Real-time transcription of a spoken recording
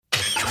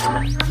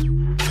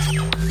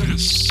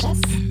This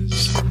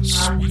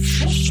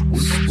is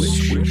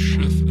Swish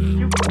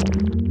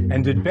FM.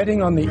 And did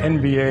betting on the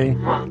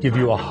NBA give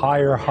you a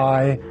higher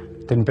high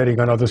than betting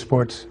on other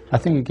sports? I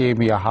think it gave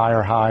me a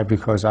higher high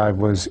because I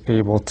was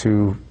able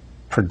to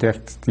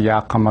predict the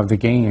outcome of the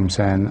games.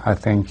 And I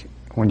think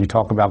when you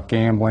talk about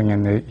gambling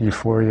and the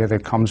euphoria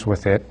that comes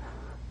with it,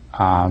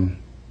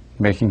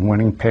 making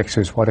winning picks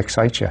is what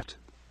excites you.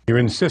 You're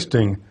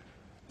insisting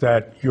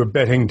that your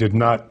betting did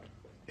not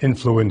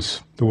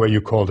influence the way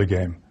you called a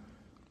game.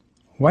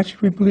 Why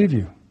should we believe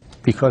you?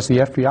 Because the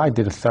FBI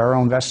did a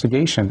thorough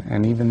investigation,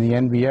 and even the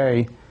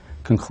NBA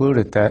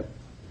concluded that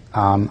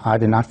I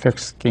did not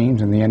fix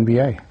games in the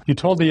NBA. You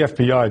told the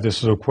FBI,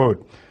 this is a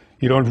quote,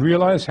 "You don't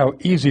realize how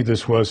easy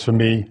this was for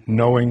me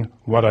knowing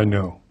what I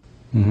knew."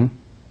 Mm-hmm.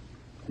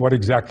 What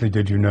exactly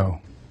did you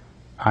know?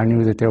 I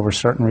knew that there were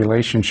certain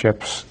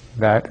relationships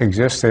that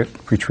existed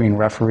between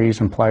referees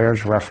and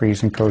players,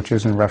 referees and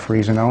coaches, and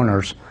referees and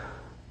owners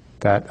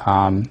that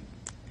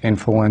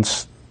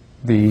influence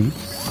the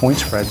point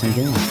spreads in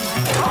games. You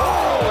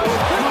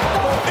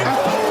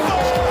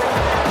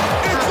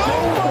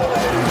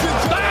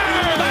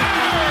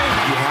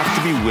have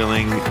to be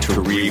willing to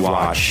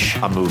rewatch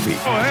a movie.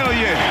 Oh, hell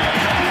yeah.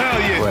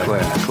 Hell yeah.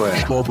 Clear.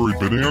 Strawberry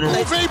banana.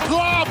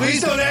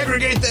 Please don't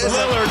aggregate this.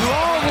 Lillard,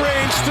 long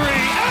range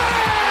three.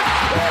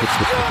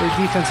 Their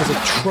defense is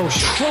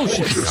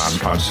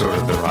atrocious. I'm sort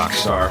of the rock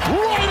star.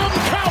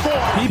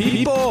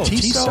 People,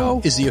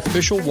 Tissot is the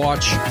official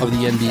watch of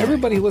the NBA.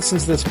 everybody who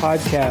listens to this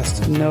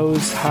podcast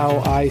knows how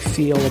I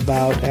feel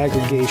about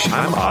aggregation.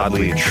 I'm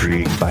oddly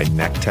intrigued by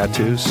neck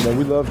tattoos. You know,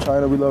 we love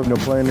China. We love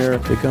playing there.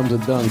 Here comes a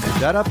dunk.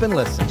 Shut up and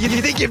listen. You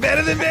think you're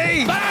better than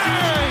me?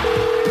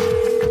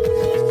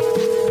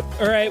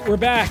 All right, we're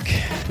back.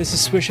 This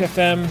is Swish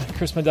FM.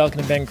 Chris Mandelkin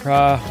and Ben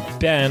Craw.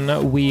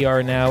 Ben, we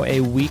are now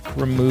a week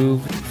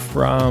removed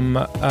from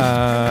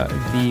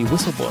the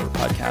Whistleblower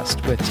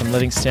podcast with Tim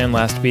Livingston.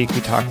 Last week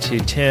we talked to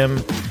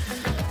Tim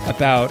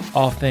about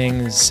all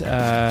things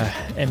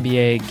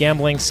NBA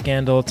gambling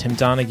scandal, Tim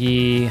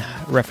Donaghy,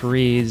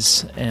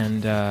 referees,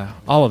 and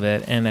all of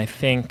it. And I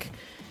think,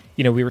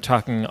 we were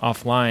talking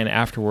offline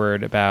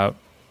afterward about,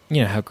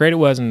 how great it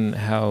was and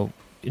how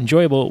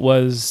enjoyable it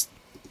was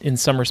in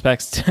some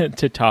respects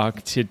to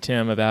talk to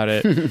Tim about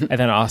it. And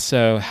then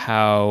also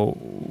how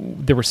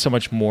there was so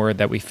much more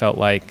that we felt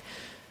like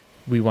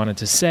we wanted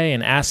to say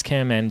and ask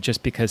him. And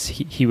just because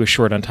he was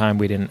short on time,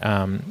 we didn't,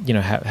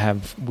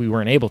 we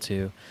weren't able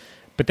to.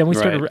 But then we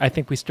started, I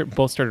think we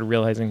both started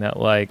realizing that,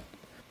 like,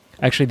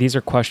 actually these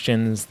are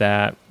questions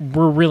that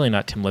were really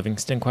not Tim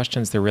Livingston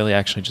questions. They're really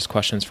actually just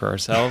questions for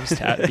ourselves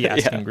to be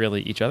asking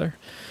really each other.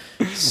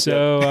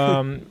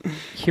 So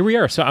here we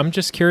are. So I'm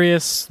just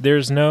curious.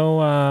 There's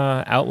no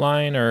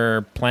outline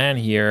or plan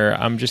here.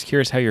 I'm just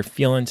curious how you're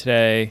feeling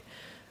today.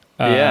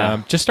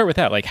 Just start with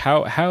that. Like,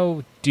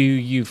 how do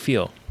you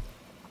feel?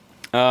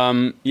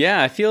 I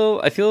feel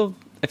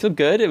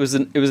good. It was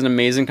an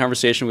amazing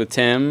conversation with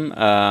Tim.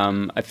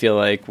 I feel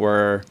like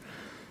we're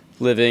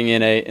living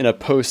in a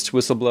post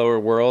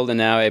whistleblower world and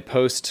now a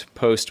post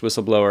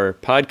whistleblower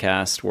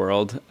podcast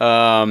world.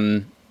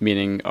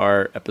 Meaning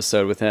our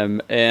episode with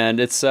him. And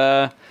it's,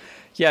 it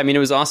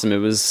was awesome. It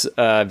was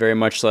very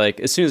much like,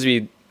 as soon as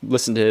we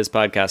listened to his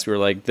podcast, we were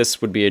like, this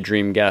would be a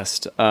dream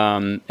guest.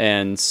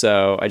 And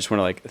so I just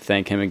want to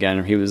thank him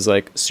again. He was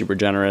super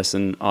generous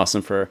and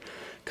awesome for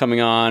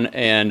coming on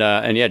and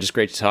just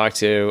great to talk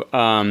to.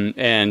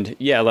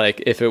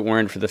 If it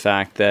weren't for the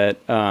fact that,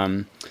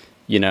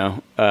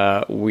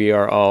 we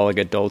are all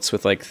adults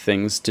with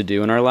things to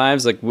do in our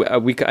lives. I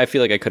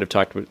feel like I could have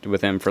talked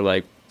with him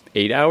for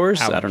 8 hours.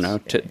 I don't know,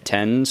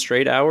 10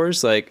 straight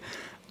hours.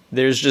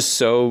 There's just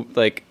so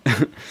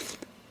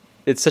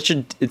it's such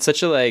a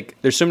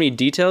there's so many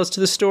details to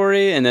the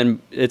story, and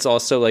then it's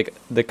also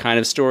the kind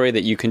of story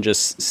that you can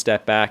just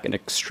step back and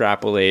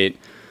extrapolate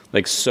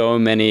so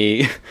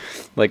many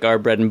our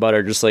bread and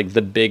butter, just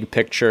the big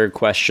picture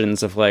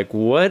questions of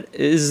what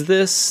is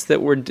this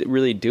that we're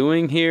really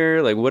doing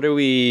here? What are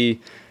we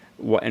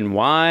and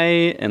why,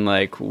 and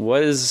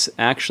what is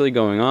actually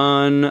going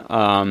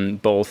on,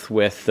 both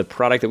with the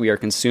product that we are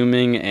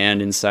consuming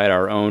and inside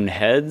our own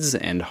heads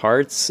and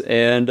hearts.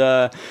 And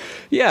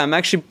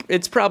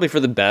it's probably for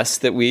the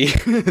best that we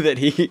that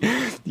he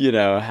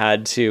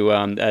had to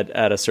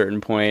at a certain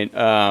point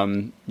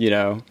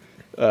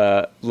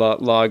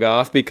log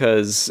off,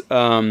 because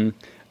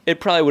it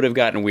probably would have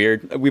gotten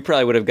weird. We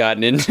probably would have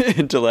gotten into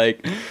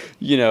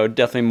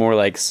definitely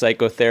more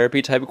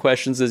psychotherapy type of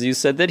questions, as you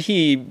said, that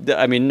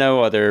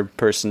no other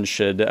person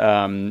should,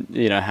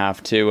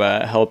 have to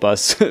help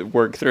us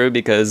work through,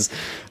 because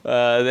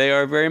they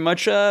are very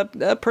much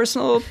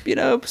personal,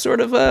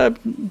 sort of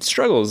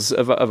struggles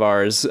of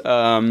ours.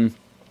 So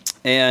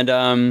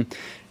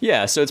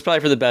it's probably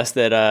for the best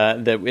that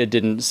it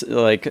didn't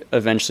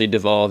eventually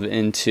devolve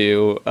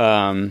into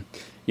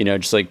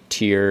just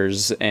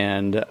tears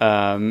and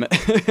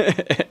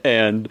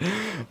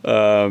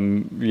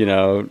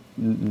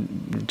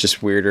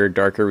just weirder,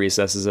 darker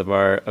recesses of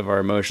our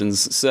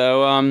emotions.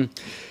 So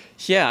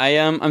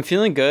Yeah, I'm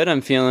feeling good.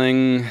 I'm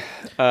feeling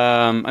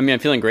I'm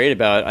feeling great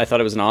about it. I thought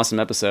it was an awesome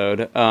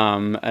episode.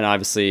 And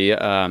obviously,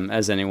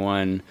 as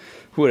anyone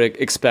who would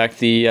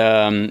expect,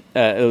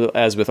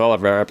 as with all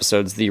of our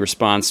episodes, the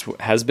response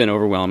has been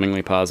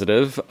overwhelmingly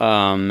positive.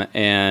 I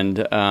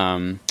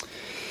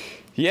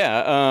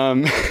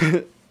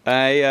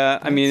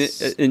mean,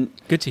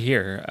 good to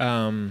hear.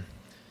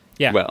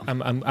 Yeah, well,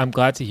 I'm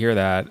glad to hear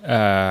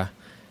that.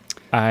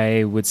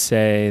 I would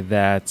say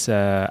that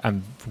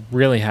I'm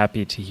really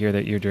happy to hear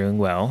that you're doing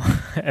well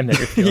and that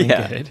you're feeling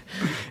good.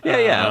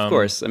 Yeah, of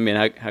course. I mean,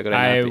 how could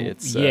I not be?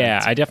 It's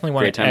I definitely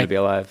want great time to be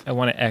alive. I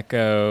want to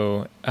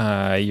echo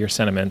your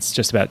sentiments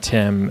just about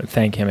Tim.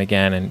 Thank him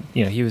again, and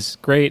he was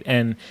great.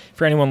 And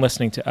for anyone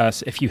listening to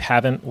us, if you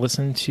haven't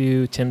listened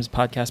to Tim's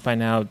podcast by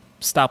now,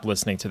 stop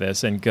listening to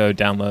this and go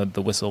download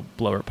the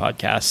Whistleblower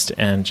podcast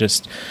and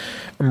just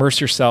immerse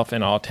yourself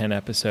in all 10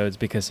 episodes,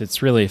 because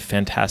it's really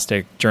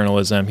fantastic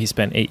journalism. He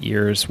spent 8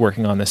 years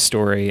working on this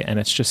story, and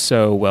it's just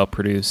so well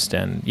produced,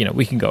 and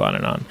we can go on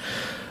and on.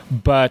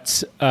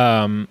 But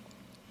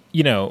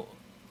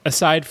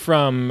aside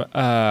from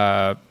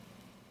our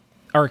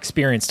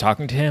experience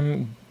talking to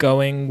him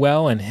going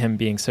well and him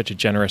being such a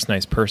generous,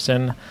 nice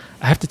person,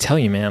 I have to tell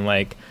you, man,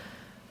 like,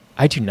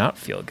 I do not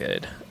feel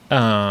good.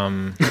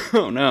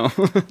 Oh no.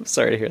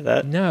 Sorry to hear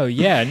that. No,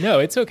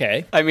 it's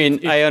okay. I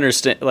mean, I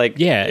understand,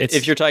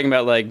 if you're talking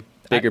about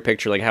bigger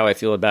picture, how I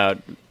feel about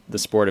the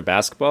sport of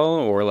basketball,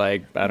 or I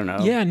don't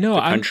know,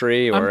 the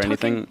country or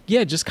anything.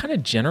 Just kind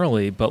of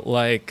generally, but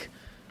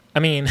I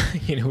mean,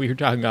 we were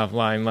talking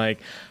offline,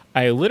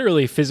 I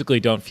literally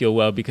physically don't feel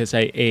well because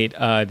I ate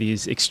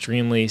these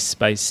extremely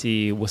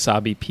spicy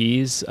wasabi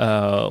peas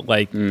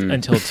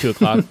until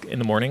 2:00 in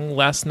the morning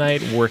last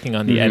night, working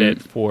on the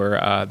edit for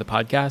the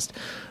podcast.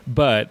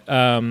 But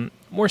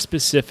more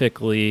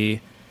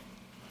specifically,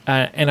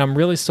 and I'm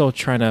really still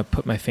trying to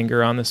put my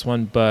finger on this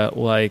one, but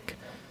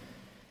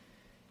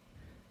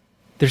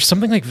there's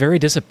something very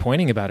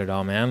disappointing about it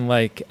all, man.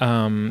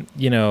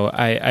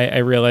 I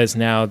realize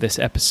now this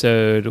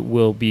episode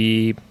will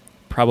be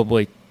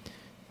probably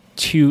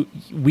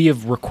we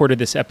have recorded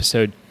this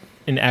episode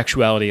in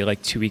actuality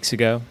 2 weeks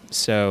ago,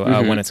 so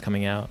when it's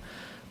coming out.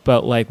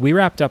 But we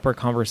wrapped up our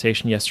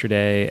conversation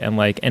yesterday, and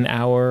an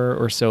hour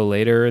or so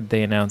later,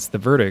 they announced the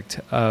verdict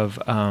of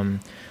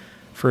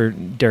for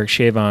Derek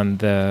Chauvin,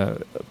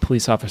 the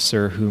police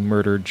officer who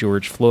murdered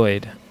George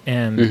Floyd.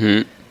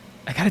 And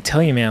I gotta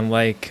tell you, man,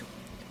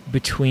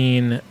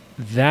 between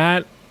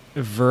that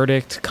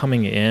verdict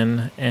coming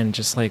in and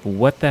just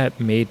what that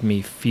made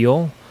me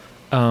feel.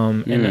 I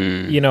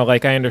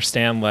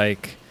understand,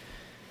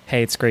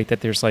 hey, it's great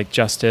that there's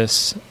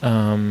justice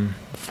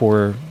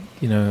for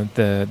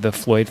the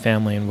Floyd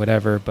family and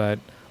whatever, but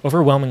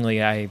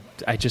overwhelmingly, I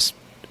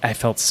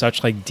felt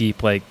such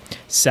deep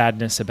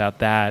sadness about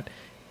that,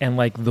 and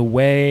the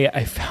way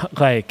I felt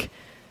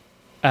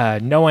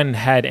no one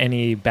had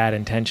any bad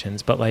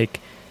intentions, but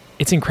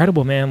it's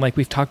incredible, man.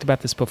 We've talked about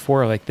this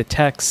before, the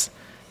texts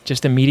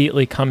just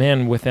immediately come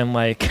in within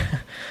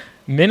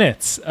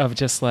minutes of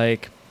just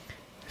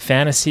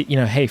fantasy,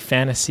 hey,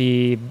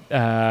 fantasy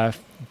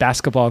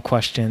basketball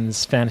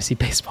questions, fantasy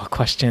baseball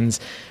questions.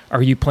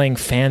 Are you playing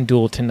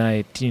FanDuel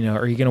tonight?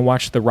 Are you going to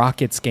watch the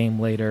Rockets game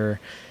later?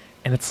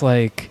 And it's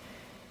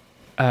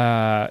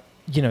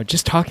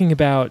just talking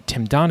about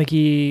Tim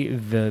Donaghy,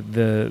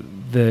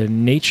 the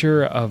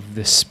nature of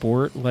the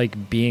sport,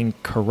 being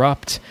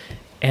corrupt,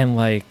 and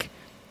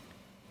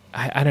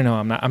I don't know.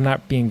 I'm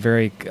not being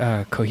very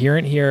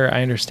coherent here.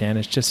 I understand.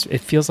 It's just,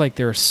 it feels like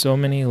there are so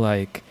many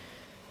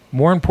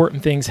more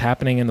important things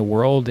happening in the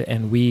world,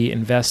 and we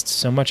invest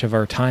so much of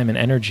our time and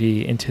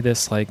energy into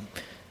this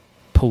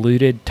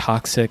polluted,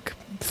 toxic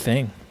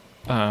thing,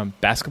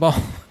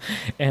 basketball.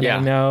 And I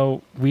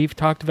know we've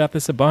talked about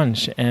this a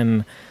bunch,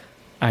 and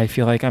I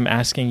feel like I'm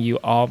asking you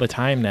all the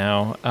time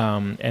now,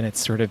 and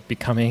it's sort of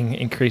becoming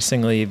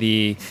increasingly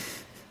the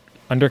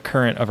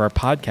undercurrent of our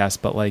podcast,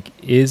 but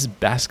is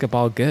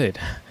basketball good?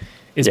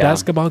 Is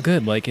basketball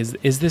good?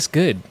 Is this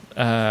good?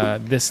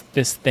 This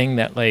thing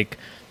that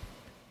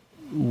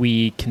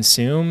we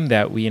consume,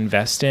 that we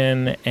invest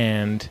in,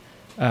 and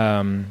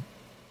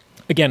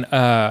again,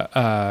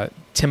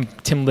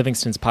 Tim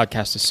Livingston's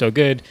podcast is so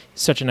good.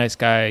 He's such a nice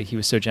guy. He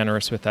was so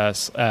generous with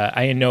us.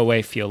 I in no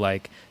way feel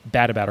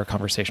bad about our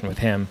conversation with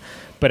him,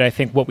 but I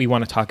think what we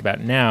want to talk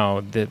about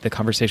now, the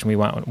conversation we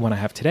want to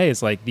have today, is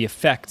the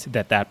effect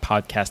that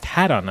podcast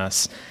had on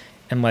us,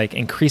 and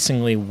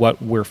increasingly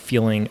what we're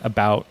feeling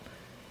about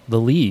the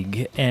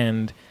league.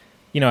 And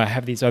I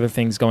have these other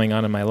things going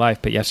on in my life,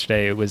 but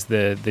yesterday it was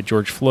the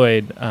George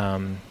Floyd,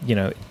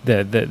 the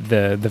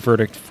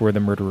verdict for the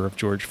murderer of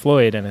George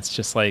Floyd, and it's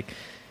just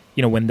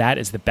when that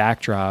is the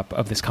backdrop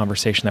of this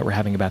conversation that we're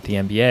having about the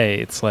NBA,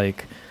 it's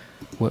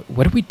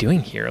what are we doing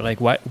here?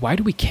 Why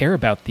do we care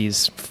about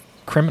these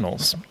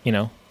criminals?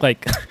 Yeah,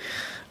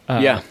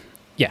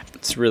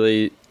 it's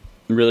really,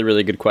 really,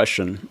 really good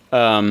question.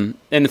 And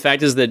the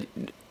fact is that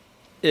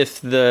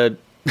if the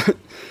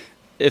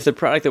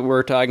product that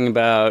we're talking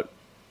about,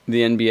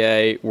 the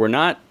NBA, were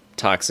not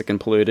toxic and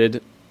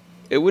polluted,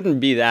 it wouldn't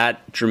be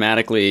that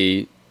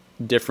dramatically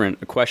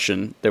different a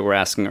question that we're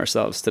asking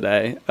ourselves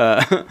today,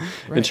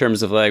 in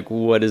terms of like,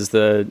 what is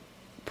the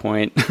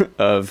point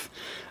of,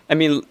 I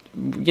mean,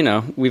 you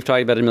know, we've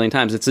talked about it a million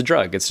times. It's a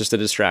drug. It's just a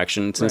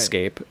distraction. It's an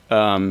escape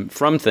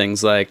from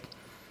things like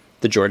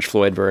the George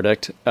Floyd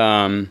verdict.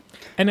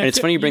 And it's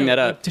funny you bring that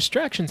up.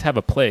 Distractions have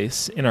a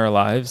place in our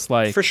lives,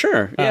 like for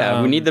sure.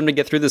 Yeah, we need them to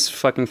get through this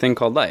fucking thing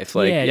called life.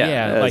 Like,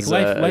 like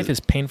life is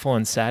painful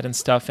and sad and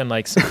stuff, and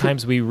like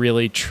sometimes we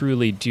really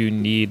truly do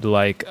need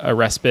like a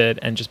respite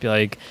and just be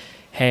like,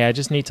 hey, I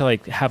just need to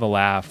like have a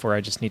laugh, or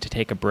I just need to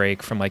take a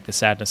break from like the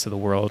sadness of the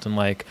world and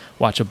like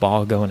watch a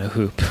ball go in a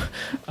hoop.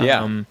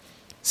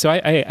 So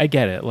I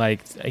get it.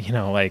 Like, you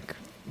know, like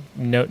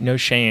no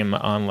shame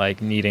on like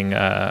needing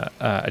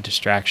a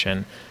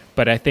distraction.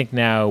 But I think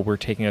now we're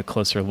taking a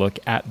closer look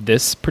at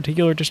this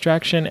particular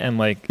distraction and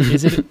like,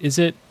 is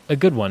it a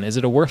good one? Is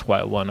it a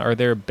worthwhile one? Are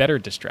there better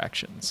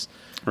distractions?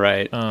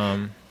 Right.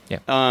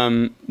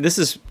 This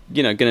is,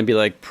 you know, going to be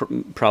like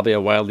probably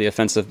a wildly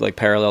offensive like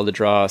parallel to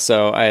draw.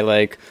 So I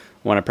like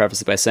want to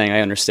preface it by saying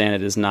I understand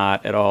it is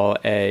not at all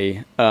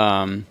a,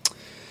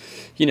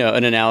 you know,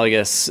 an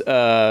analogous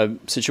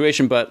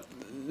situation, but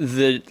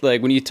the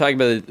like when you talk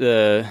about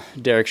the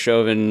Derek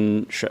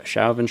Chauvin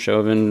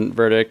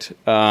verdict,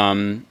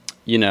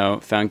 you know,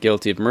 found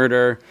guilty of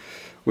murder,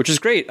 which is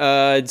great.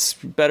 It's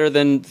better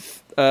than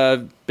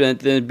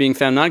being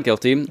found not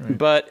guilty. Right.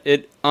 But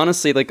it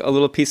honestly, like a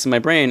little piece of my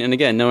brain, and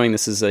again, knowing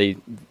this is a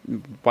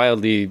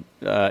wildly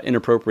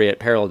inappropriate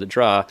parallel to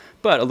draw,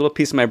 but a little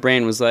piece of my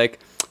brain was like,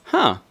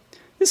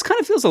 this kind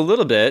of feels a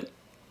little bit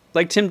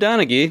like Tim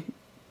Donaghy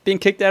being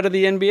kicked out of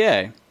the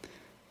NBA.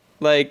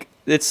 Like,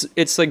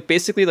 it's like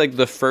basically like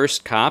the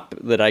first cop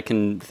that I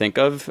can think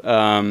of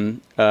who,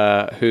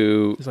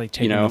 like,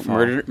 you know,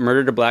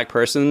 murdered a black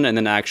person and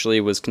then actually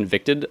was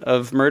convicted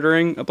of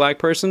murdering a black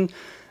person.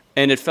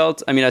 And it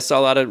felt, I mean, I saw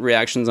a lot of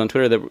reactions on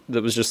Twitter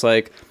that was just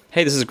like,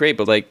 hey, this is great,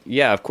 but like,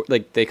 yeah, of course,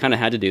 like they kind of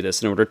had to do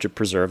this in order to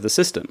preserve the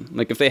system.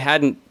 Like if they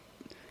hadn't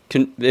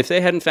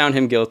found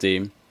him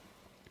guilty,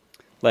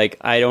 like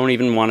I don't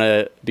even want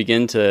to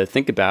begin to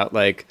think about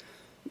like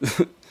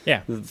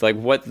yeah, like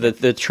what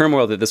the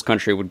turmoil that this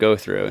country would go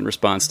through in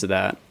response to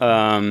that.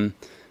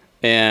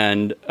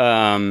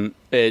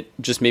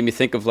 It just made me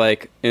think of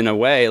like, in a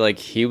way, like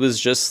he was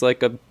just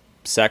like a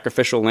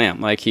sacrificial lamb.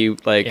 Like he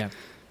like, yeah.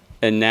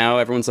 And now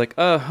everyone's like,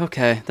 oh,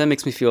 okay, that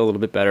makes me feel a little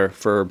bit better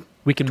for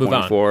we can move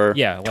on.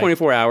 Yeah, like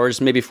 24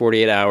 hours, maybe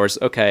 48 hours.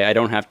 Okay, I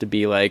don't have to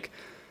be like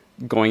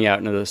going out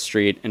into the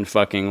street and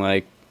fucking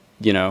like,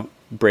 you know,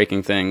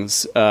 breaking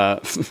things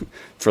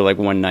for like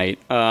one night.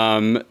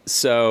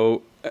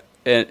 So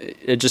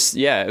it just,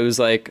 yeah, it was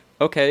like,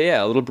 okay,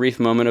 yeah, a little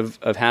brief moment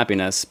of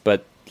happiness,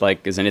 but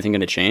like, is anything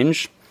going to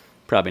change?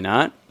 Probably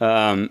not.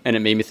 And it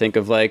made me think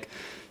of like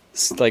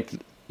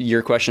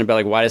your question about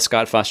like, why does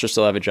Scott Foster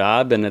still have a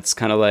job? And it's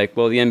kind of like,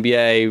 well, the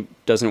NBA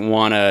doesn't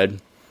want to,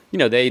 you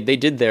know, they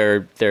did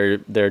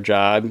their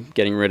job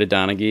getting rid of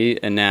Donaghy,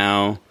 and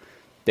now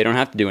they don't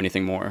have to do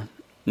anything more.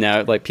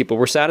 Now, like, people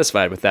were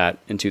satisfied with that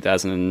in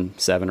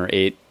 2007 or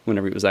 8,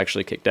 whenever he was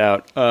actually kicked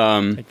out.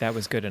 Like that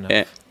was good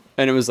enough.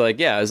 And it was like,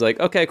 yeah, I was like,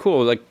 okay,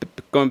 cool. Like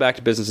going back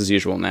to business as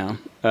usual now.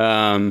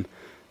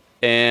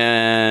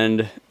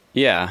 And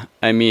yeah,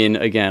 I mean,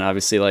 again,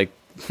 obviously like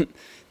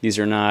these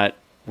are not,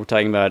 we're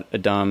talking about a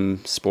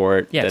dumb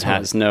sport that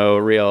has no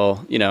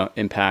real, you know,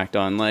 impact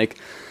on like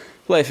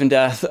life and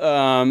death.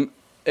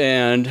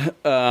 And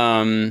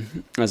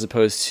as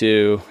opposed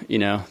to, you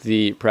know,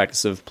 the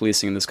practice of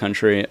policing in this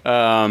country.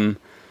 Well,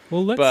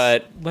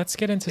 let's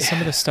get into some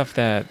of the stuff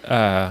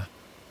that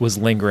was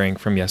lingering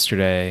from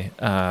yesterday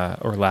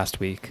or last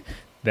week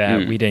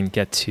that we didn't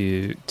get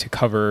to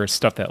cover,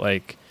 stuff that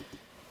like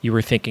you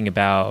were thinking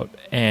about,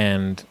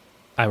 and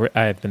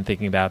I've been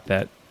thinking about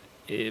that.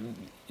 It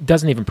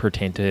doesn't even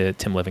pertain to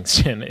Tim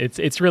Livingston.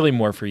 It's really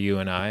more for you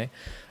and I.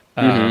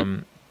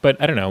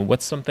 But I don't know,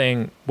 what's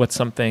something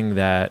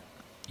that,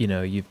 you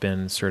know, you've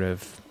been sort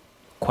of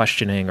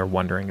questioning or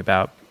wondering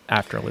about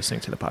after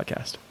listening to the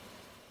podcast?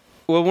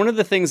 Well, one of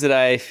the things that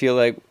I feel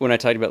like when I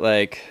talked about,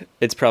 like,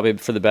 it's probably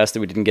for the best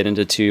that we didn't get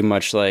into too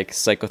much like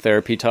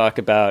psychotherapy talk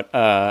about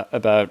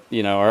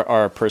you know,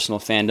 our personal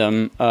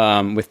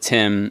fandom with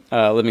Tim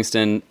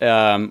Livingston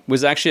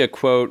was actually a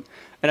quote,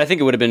 and I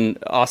think it would have been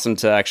awesome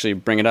to actually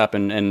bring it up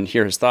and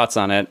hear his thoughts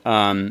on it.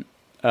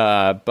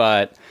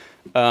 But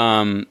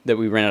that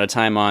we ran out of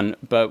time on.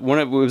 But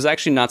it was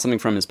actually not something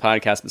from his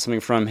podcast, but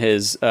something from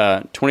his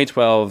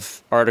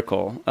 2012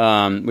 article,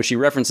 which he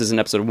references in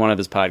episode 1 of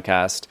his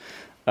podcast.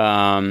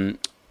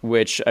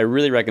 Which I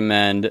really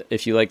recommend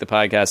if you like the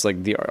podcast,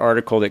 like the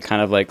article that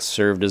kind of like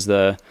served as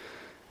the,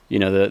 you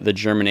know, the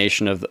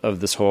germination of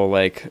this whole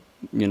like,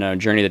 you know,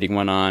 journey that he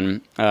went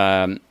on.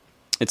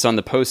 It's on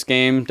the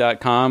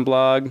postgame.com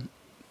blog.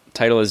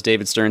 Title is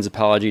David Stern's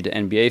apology to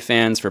NBA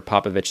fans for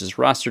Popovich's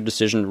roster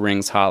decision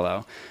rings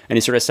hollow. And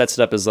he sort of sets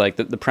it up as like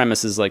the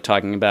premise is like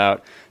talking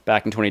about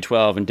back in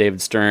 2012 and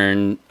David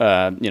Stern,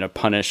 you know,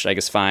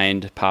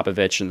 fined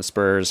Popovich and the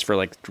Spurs for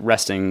like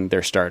resting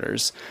their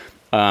starters.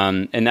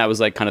 And that was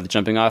like kind of the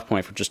jumping off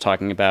point for just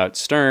talking about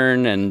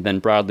Stern, and then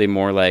broadly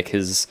more like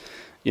his,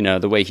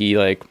 the way he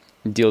like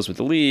deals with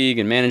the league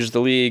and manages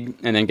the league,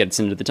 and then gets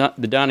into the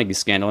Donaghy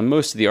scandal. And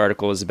most of the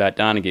article is about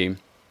Donaghy.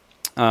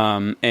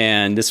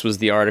 And this was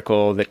the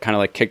article that kind of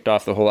like kicked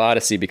off the whole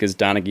odyssey, because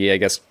Donaghy, I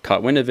guess,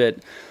 caught wind of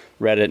it,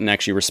 read it, and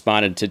actually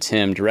responded to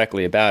Tim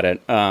directly about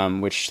it,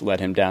 which led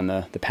him down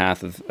the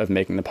path of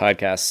making the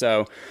podcast.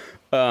 So,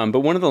 but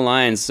one of the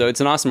lines, so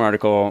it's an awesome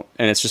article,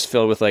 and it's just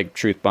filled with like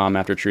truth bomb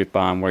after truth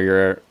bomb, where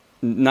you're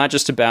not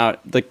just about,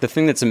 like, the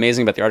thing that's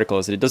amazing about the article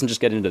is that it doesn't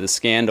just get into the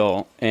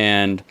scandal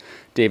and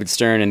David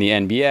Stern and the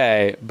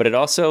NBA, but it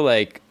also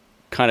like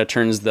kind of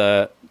turns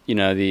the,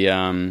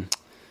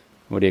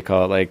 what do you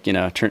call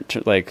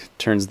it? Like,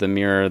 turns the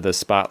mirror, the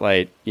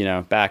spotlight,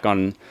 back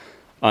on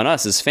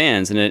us as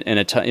fans.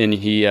 And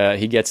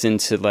he gets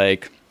into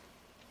like,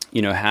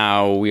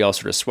 how we all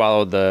sort of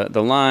swallowed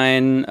the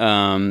line,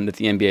 that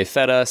the NBA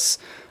fed us.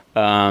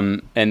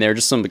 And there are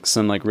just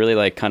some like really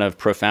like kind of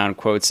profound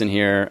quotes in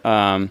here.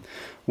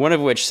 One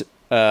of which,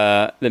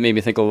 that made me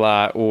think a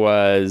lot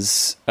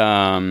was,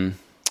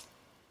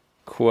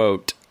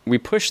 quote, "We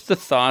pushed the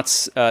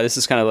thoughts." This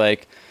is kind of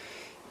like,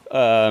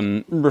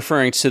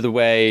 referring to the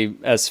way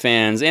as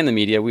fans and the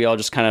media, we all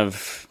just kind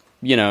of,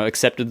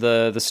 accepted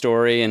the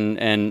story and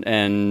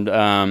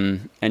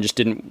just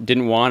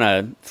didn't want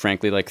to,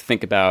 frankly, like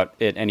think about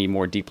it any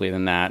more deeply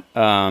than that.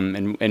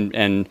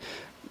 And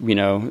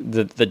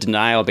the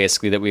denial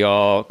basically that we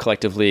all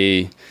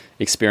collectively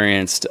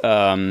experienced,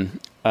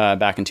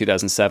 back in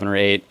 2007 or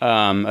 8,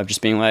 of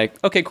just being like,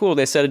 okay, cool,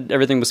 they said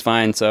everything was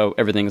fine, so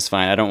everything is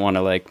fine. I don't want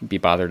to like be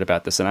bothered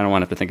about this, and I don't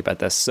want to have to think about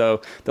this.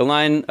 So the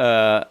line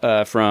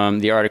from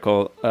the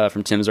article,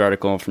 from Tim's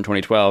article from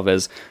 2012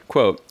 is,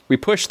 quote, "We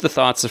pushed the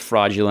thoughts of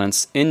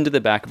fraudulence into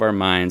the back of our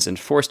minds and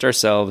forced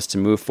ourselves to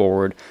move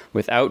forward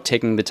without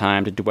taking the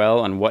time to dwell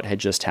on what had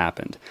just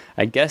happened.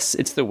 I guess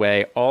it's the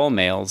way all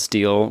males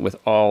deal with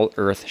all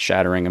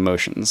earth-shattering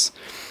emotions."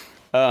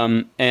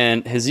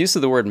 And his use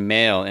of the word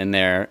male in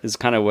there is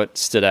kind of what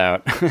stood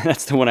out.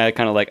 That's the one I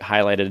kind of like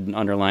highlighted and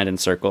underlined and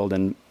circled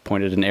and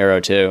pointed an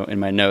arrow to in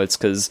my notes,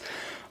 because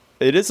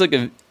it is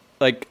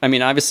like I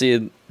mean,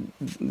 obviously,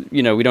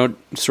 we don't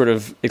sort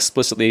of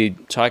explicitly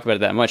talk about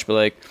it that much, but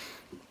like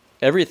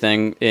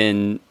everything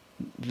in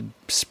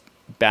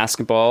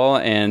basketball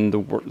and the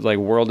like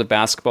world of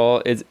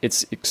basketball,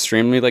 it's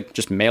extremely like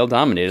just male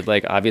dominated.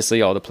 Like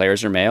obviously all the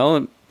players are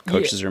male.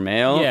 Coaches are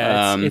male.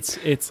 Yeah,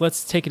 it's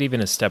let's take it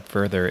even a step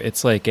further.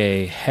 It's like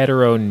a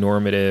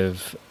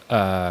heteronormative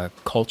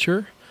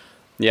culture.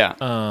 Yeah.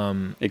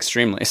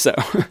 Extremely so.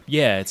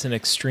 Yeah, it's an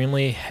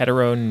extremely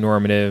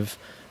heteronormative,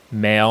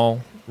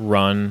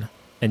 male-run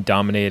and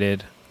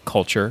dominated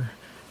culture.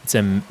 It's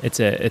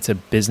a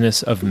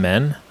business of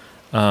men.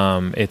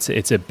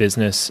 It's a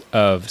business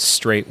of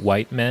straight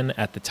white men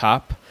at the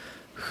top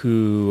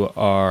who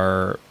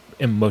are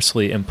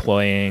mostly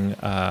employing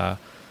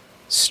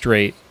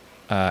straight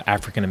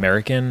African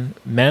American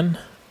men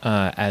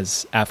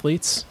as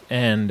athletes,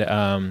 and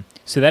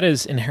so that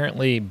is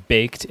inherently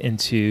baked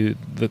into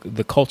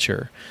the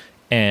culture,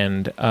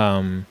 and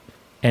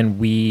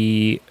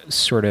we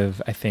sort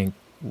of, I think,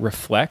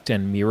 reflect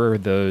and mirror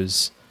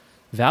those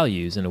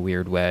values in a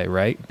weird way,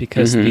 right?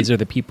 Because these are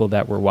the people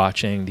that we're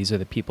watching, these are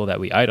the people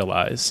that we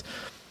idolize,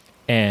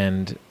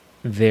 and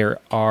there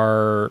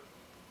are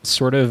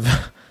sort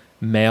of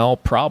male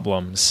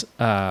problems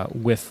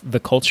with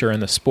the culture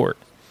and the sport.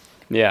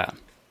 Yeah.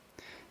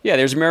 Yeah,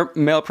 there's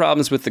male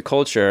problems with the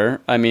culture.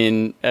 I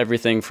mean,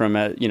 everything from,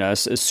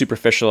 as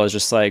superficial as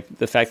just like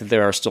the fact that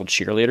there are still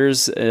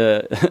cheerleaders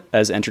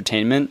as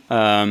entertainment,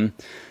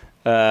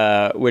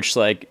 which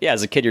like, yeah,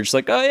 as a kid, you're just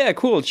like, oh yeah,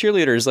 cool,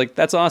 cheerleaders, like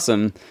that's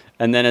awesome.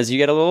 And then as you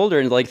get a little older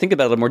and like think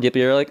about it a little more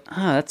deeply, you're like,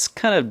 that's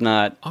kind of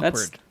not,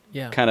 awkward.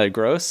 That's kind of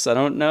gross. I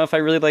don't know if I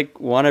really like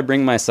want to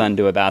bring my son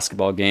to a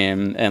basketball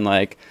game and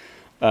like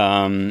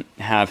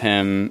have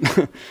him...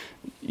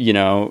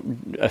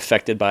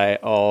 affected by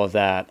all of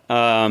that.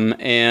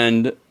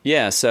 And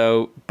yeah,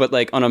 so, but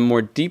like on a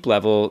more deep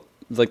level,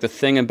 like the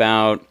thing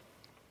about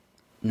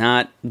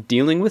not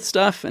dealing with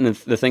stuff and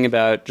the thing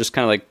about just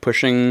kind of like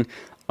pushing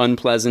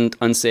unpleasant,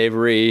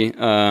 unsavory,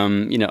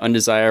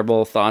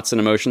 undesirable thoughts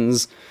and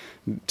emotions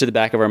to the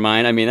back of our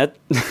mind. I mean, that,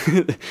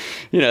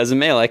 as a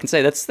male, I can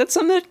say that's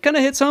something that kind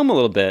of hits home a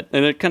little bit.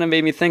 And it kind of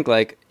made me think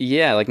like,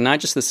 yeah, like not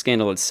just the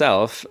scandal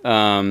itself,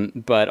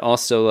 but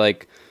also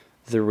like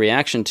the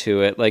reaction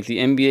to it. Like the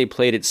NBA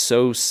played it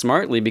so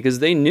smartly because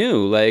they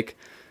knew like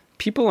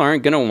people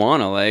aren't going to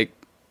want to like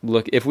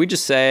look, if we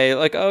just say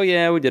like, oh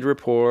yeah, we did a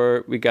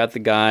report, we got the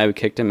guy, we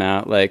kicked him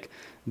out. Like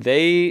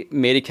they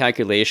made a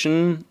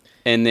calculation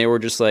and they were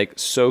just like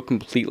so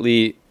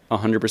completely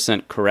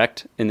 100%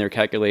 correct in their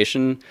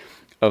calculation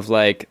of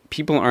like,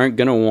 people aren't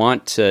going to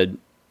want to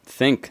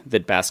think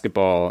that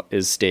basketball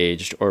is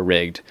staged or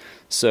rigged.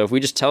 So if we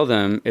just tell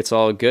them it's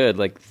all good,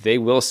 like they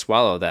will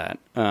swallow that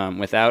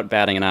without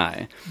batting an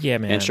eye. Yeah,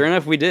 man. And sure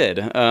enough, we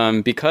did,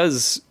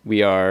 because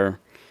we are,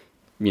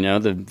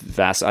 the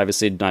vast,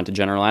 obviously not to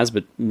generalize,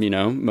 but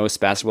most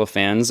basketball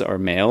fans are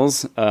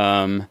males,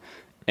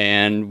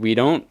 and we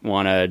don't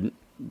want to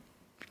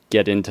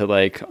get into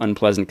like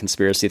unpleasant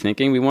conspiracy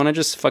thinking. We want to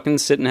just fucking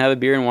sit and have a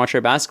beer and watch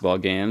our basketball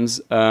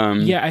games.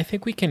 Yeah, I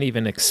think we can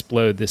even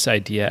explode this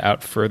idea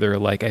out further.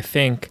 Like, I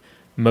think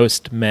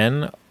most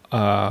men,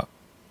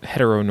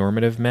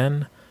 heteronormative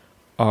men,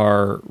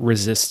 are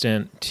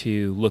resistant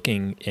to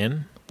looking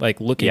in, like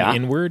looking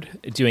inward,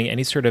 doing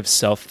any sort of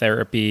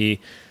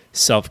self-therapy,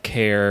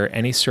 self-care,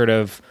 any sort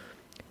of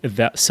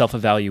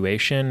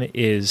self-evaluation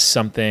is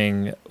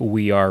something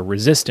we are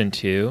resistant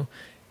to.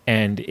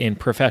 And in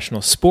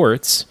professional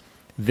sports,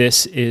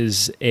 this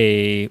is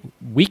a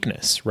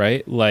weakness,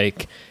 right?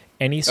 Like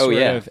any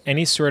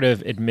sort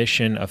of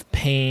admission of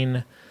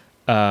pain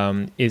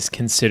is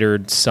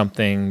considered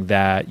something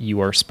that you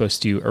are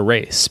supposed to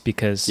erase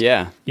because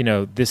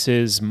this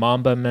is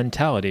Mamba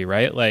mentality,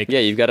 right? Like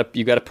you got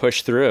to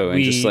push through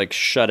and just like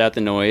shut out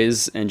the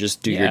noise and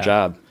just do your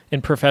job.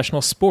 In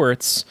professional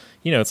sports,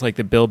 it's like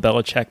the Bill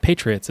Belichick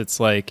Patriots. It's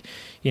like,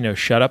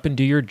 shut up and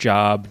do your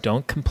job.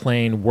 Don't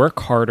complain.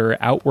 Work harder.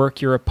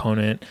 Outwork your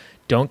opponent.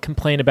 Don't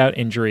complain about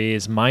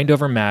injuries. Mind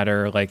over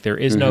matter. Like there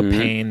is no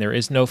pain. There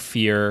is no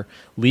fear.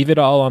 Leave it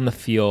all on the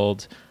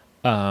field.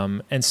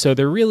 And so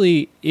there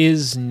really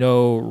is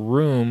no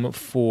room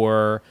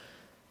for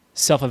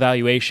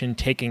self-evaluation,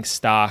 taking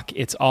stock.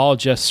 It's all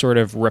just sort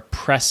of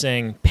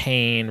repressing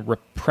pain,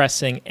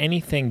 repressing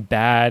anything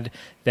bad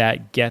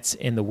that gets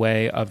in the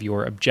way of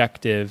your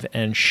objective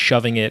and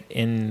shoving it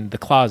in the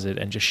closet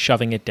and just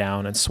shoving it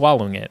down and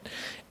swallowing it.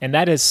 And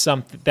that is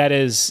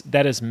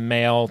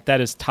male,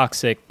 that is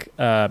toxic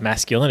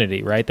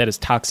masculinity, right? That is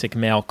toxic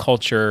male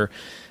culture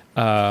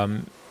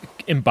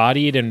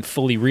embodied and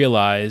fully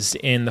realized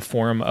in the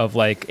form of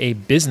like a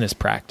business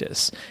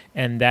practice.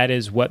 And that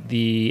is what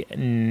the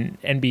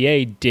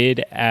NBA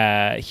did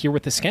here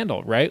with the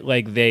scandal, right?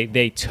 Like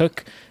they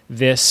took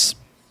this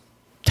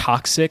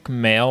toxic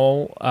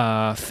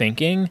male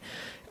thinking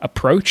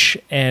approach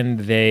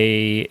and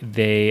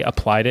they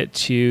applied it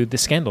to the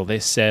scandal. They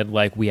said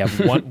like we have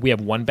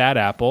one bad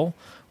apple.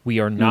 We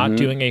are not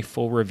doing a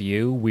full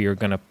review. We are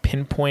going to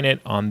pinpoint it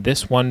on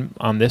this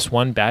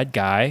one bad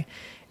guy.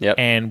 Yep.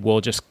 And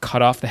we'll just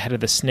cut off the head of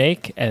the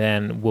snake, and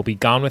then we'll be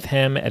gone with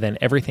him, and then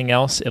everything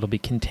else, it'll be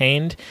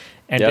contained.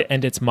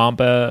 And it's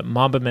Mamba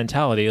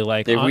mentality.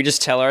 Like if we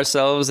just tell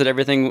ourselves that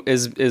everything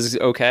is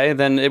okay,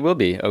 then it will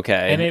be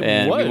okay,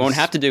 and we won't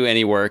have to do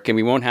any work, and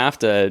we won't have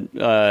to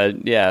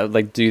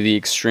do the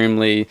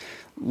extremely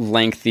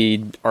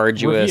lengthy,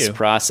 arduous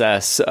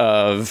process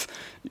of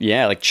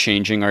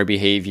changing our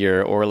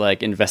behavior or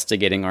like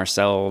investigating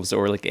ourselves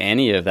or like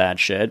any of that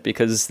shit,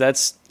 because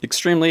that's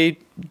extremely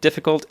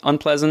difficult,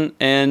 unpleasant,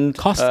 and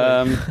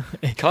costly.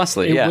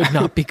 Costly. It would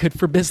not be good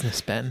for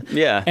business, Ben.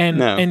 Yeah.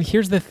 And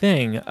here's the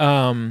thing: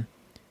 the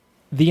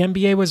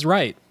NBA was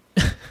right.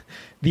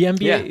 The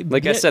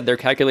NBA, I said, their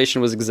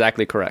calculation was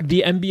exactly correct.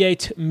 The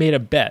NBA made a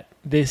bet.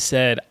 They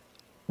said,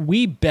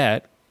 "We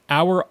bet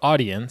our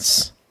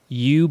audience,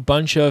 you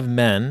bunch of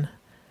men,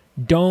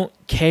 don't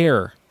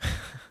care."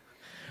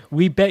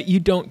 We bet you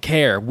don't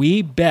care.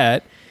 We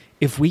bet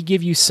if we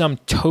give you some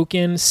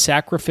token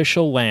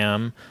sacrificial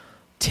lamb,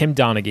 Tim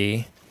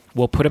Donaghy,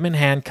 we'll put him in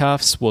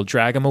handcuffs, we'll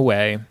drag him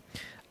away.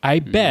 I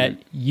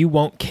bet you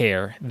won't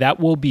care. That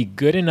will be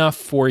good enough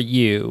for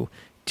you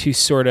to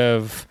sort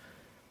of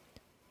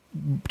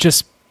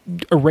just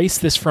erase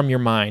this from your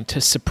mind,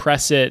 to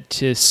suppress it,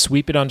 to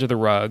sweep it under the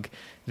rug,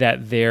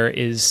 that there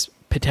is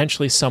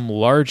potentially some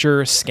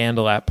larger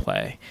scandal at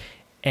play.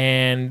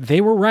 And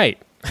they were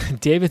right.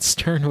 David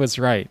Stern was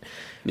right.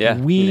 Yeah,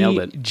 we nailed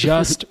it.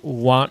 just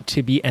want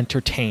to be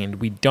entertained.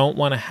 We don't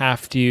want to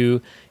have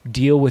to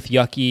deal with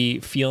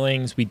yucky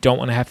feelings. We don't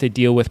want to have to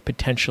deal with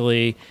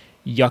potentially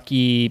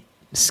yucky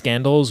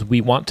scandals. We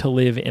want to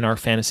live in our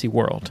fantasy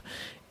world.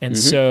 And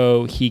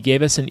so he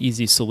gave us an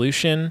easy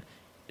solution,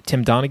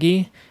 Tim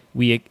Donaghy.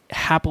 We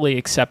happily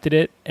accepted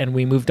it, and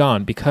we moved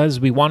on because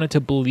we wanted to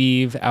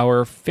believe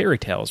our fairy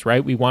tales,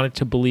 right? We wanted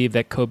to believe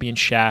that Kobe and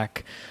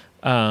Shaq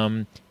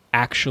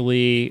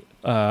actually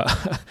got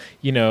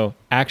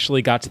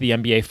to the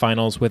NBA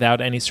Finals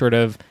without any sort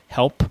of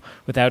help,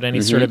 without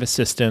any sort of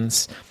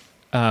assistance.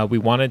 We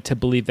wanted to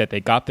believe that they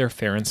got there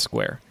fair and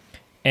square.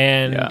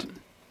 And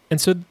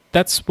so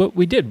that's what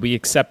we did. We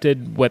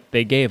accepted what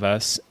they gave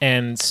us.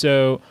 And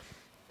so,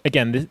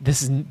 again,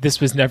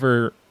 this was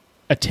never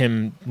a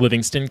Tim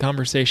Livingston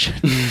conversation.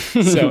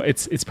 So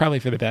it's probably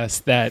for the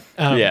best that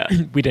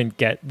we didn't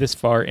get this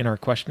far in our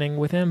questioning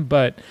with him.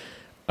 But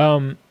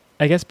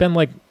I guess, Ben,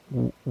 like,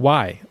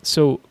 why?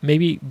 So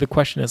maybe the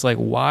question is like,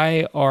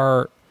 why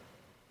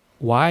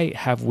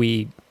have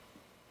we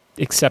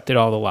accepted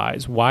all the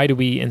lies? Why do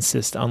we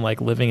insist on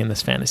like living in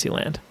this fantasy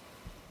land?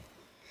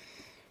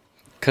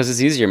 Because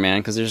it's easier,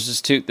 man. Because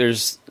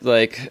there's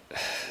like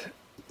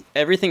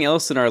everything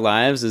else in our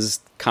lives is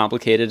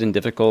complicated and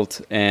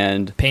difficult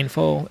and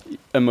painful,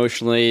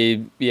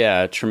 emotionally,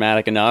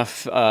 traumatic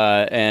enough,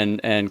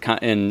 and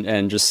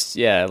just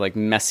like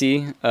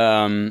messy.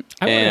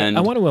 I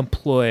want to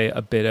employ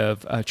a bit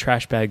of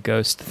trash bag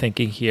ghost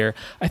thinking here.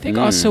 I think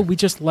also we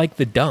just like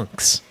the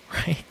dunks.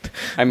 right?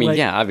 I mean, Like-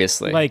 yeah,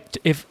 obviously. Like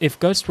if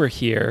Ghost were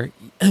here,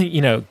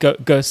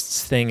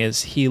 Ghost's thing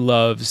is he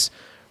loves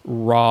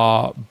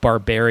raw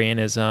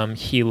barbarianism.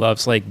 He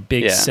loves like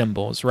big Yeah.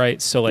 symbols, right?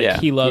 So like yeah,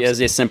 he loves. He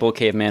has a simple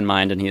caveman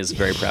mind, and he is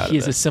very proud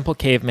He's of a it. simple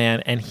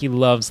caveman, and he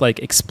loves like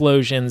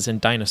explosions and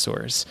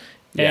dinosaurs,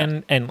 Yeah.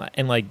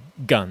 and like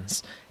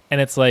guns. And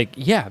it's like,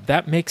 yeah,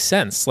 that makes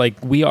sense. Like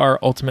we are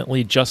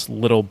ultimately just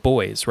little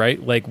boys,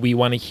 right? Like we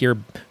want to hear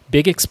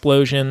big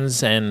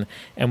explosions and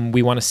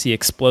we want to see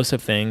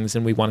explosive things,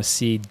 and we want to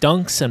see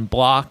dunks and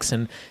blocks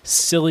and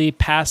silly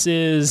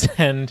passes,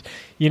 and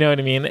you know what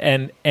I mean.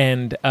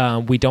 And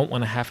we don't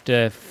want to have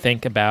to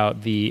think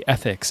about the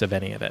ethics of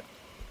any of it.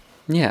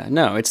 Yeah,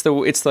 no, it's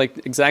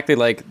like exactly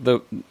like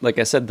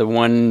I said, the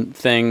one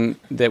thing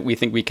that we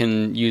think we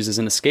can use as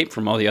an escape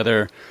from all the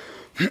other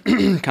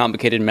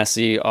complicated,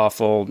 messy,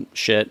 awful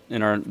shit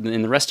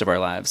in the rest of our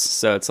lives.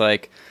 So it's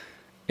like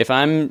if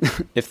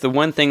the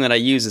one thing that I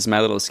use as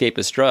my little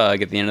escapist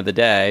drug at the end of the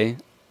day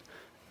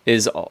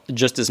is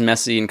just as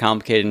messy and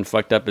complicated and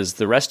fucked up as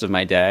the rest of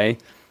my day,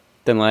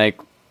 then like,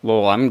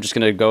 well, I'm just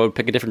gonna go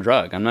pick a different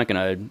drug. I'm not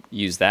gonna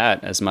use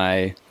that as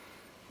my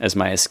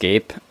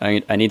escape.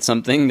 I need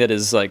something that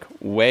is like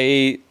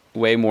way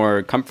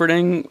more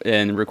comforting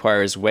and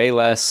requires way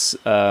less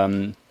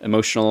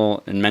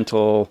emotional and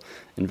mental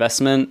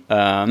investment.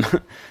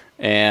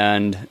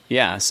 And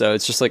yeah, so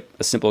it's just like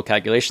a simple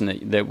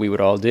calculation that we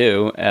would all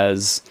do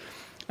as,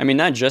 I mean,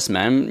 not just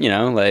men,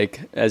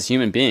 like as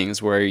human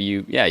beings, where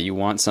you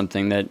want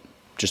something that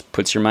just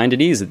puts your mind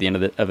at ease at the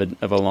end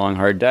of a long,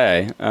 hard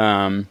day.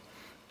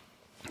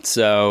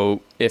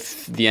 So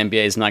if the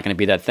NBA is not going to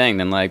be that thing,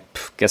 then like,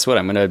 guess what?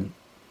 I'm going to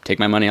take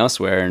my money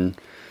elsewhere and,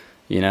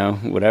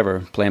 whatever,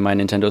 play my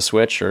Nintendo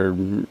Switch or,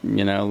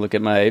 look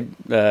at my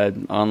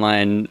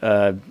online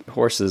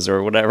horses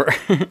or whatever.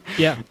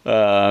 Yeah.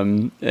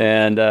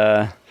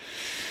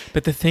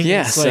 But the thing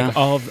is, like,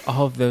 all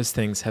of those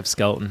things have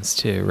skeletons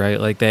too,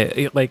 right? Like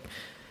it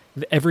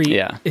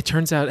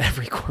turns out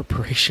every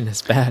corporation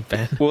is bad,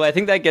 Ben. Well, I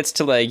think that gets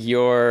to like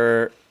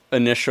your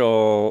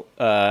initial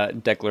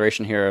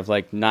declaration here of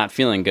like not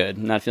feeling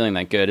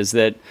that good, is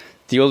that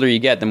the older you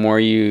get, the more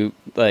you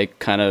like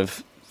kind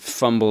of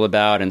fumble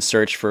about and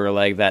search for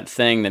like that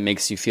thing that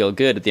makes you feel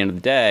good at the end of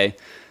the day.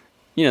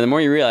 The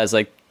more you realize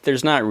like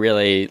there's not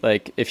really,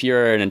 like, if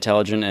you're an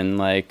intelligent and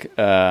like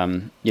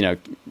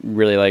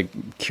really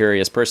like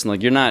curious person,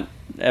 like you're not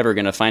ever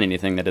going to find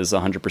anything that is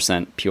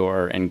 100%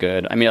 pure and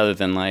good. I mean, other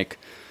than like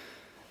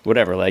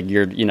whatever, like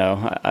you're,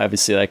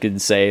 obviously I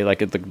could say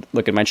like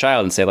look at my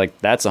child and say like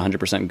that's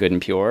 100% good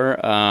and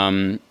pure,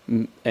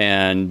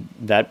 and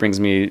that brings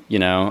me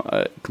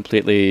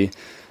completely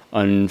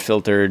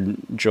unfiltered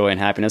joy and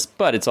happiness,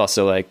 but it's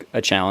also like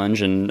a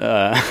challenge and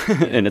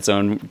in its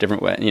own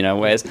different way,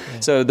 ways. Yeah.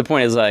 So the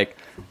point is like,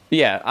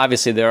 yeah,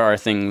 obviously there are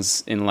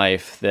things in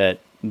life that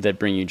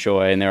bring you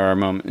joy, and there are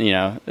moments,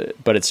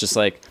 but it's just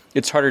like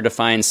it's harder to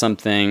find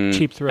something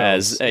cheap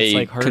thrills.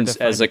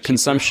 as a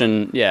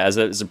consumption, as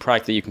a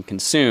product that you can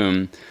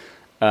consume,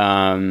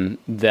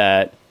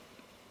 that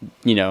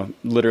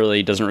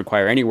literally doesn't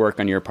require any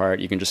work on your part.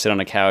 You can just sit on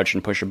a couch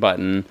and push a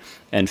button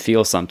and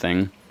feel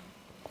something.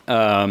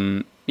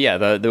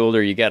 The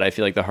older you get, I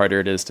feel like the harder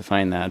it is to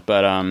find that.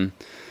 But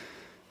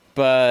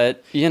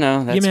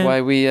that's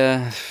why we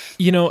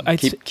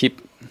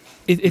keep.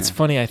 It's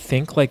funny. I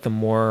think like the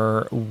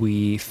more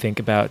we think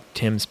about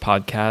Tim's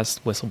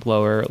podcast,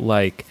 Whistleblower,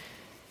 like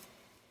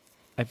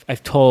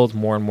I've told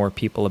more and more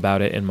people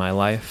about it in my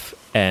life,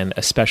 and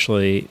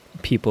especially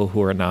people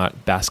who are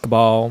not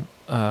basketball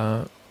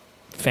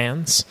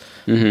fans.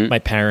 Mm-hmm. My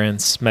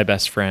parents, my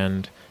best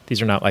friend.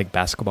 These are not like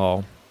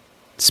basketball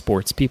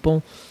sports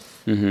people.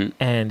 Mm-hmm.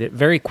 And it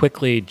very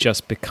quickly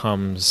just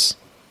becomes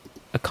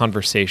a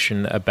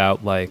conversation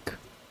about like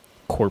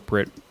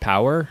corporate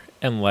power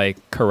and like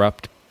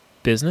corrupt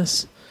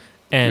business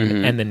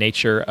and the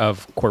nature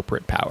of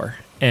corporate power.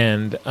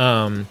 And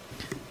I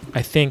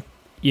think,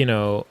 we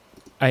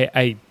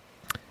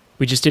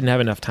just didn't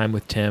have enough time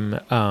with Tim,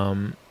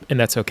 and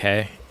that's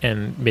okay.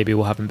 And maybe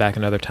we'll have him back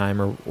another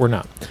time or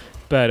not.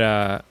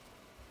 But,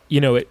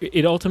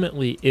 it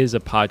ultimately is a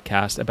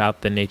podcast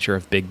about the nature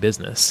of big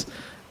business,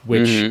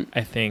 which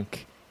I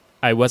think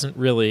I wasn't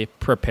really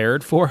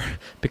prepared for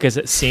because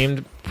it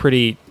seemed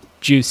pretty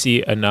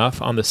juicy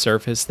enough on the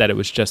surface that it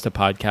was just a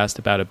podcast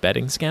about a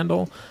betting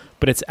scandal.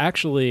 But it's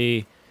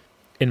actually,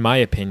 in my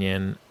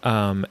opinion,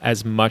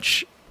 as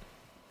much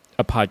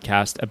a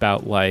podcast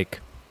about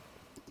like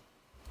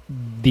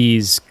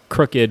these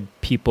crooked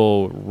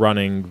people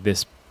running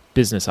this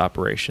business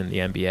operation, the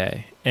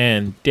NBA,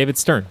 and David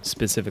Stern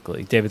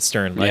specifically. David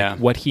Stern,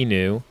 what he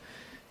knew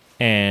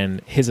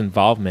and his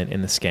involvement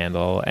in the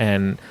scandal.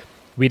 And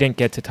we didn't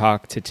get to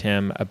talk to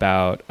Tim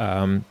about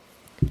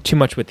too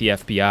much with the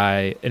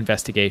FBI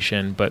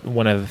investigation, but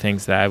one of the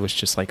things that I was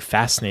just like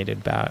fascinated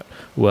about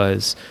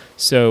was,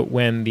 so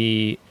when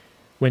Tim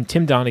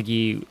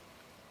Donaghy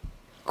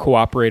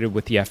cooperated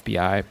with the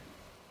FBI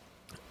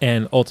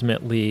and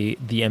ultimately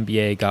the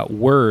NBA got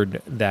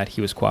word that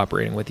he was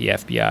cooperating with the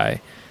FBI,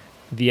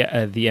 the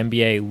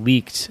NBA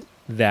leaked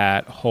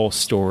that whole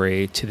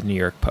story to the New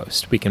York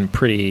Post. We can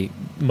pretty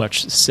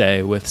much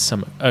say with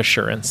some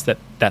assurance that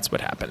that's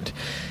what happened.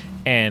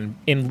 And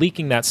in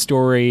leaking that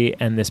story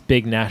and this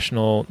big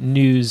national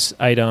news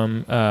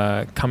item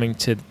coming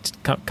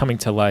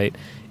to light,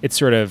 it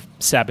sort of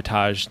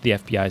sabotaged the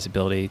FBI's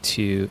ability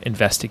to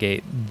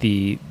investigate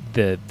the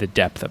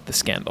depth of the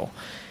scandal.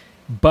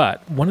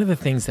 But one of the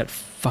things that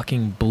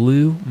fucking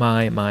blew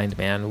my mind,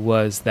 man,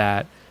 was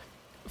that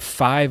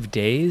 5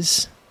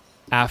 days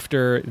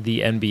after the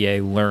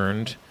NBA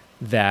learned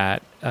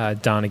that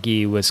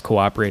Donaghy was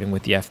cooperating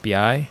with the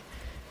FBI,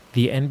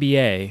 the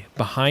NBA,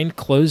 behind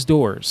closed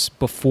doors,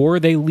 before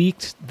they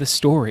leaked the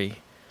story,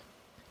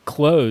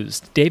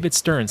 David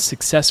Stern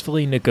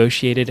successfully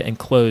negotiated and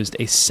closed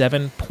a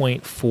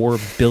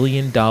 $7.4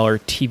 billion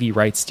TV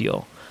rights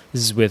deal.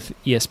 This is with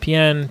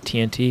ESPN,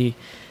 TNT,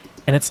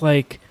 and it's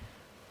like,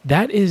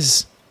 that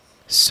is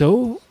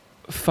so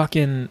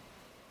fucking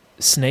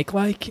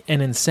snake-like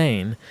and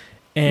insane.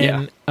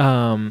 And,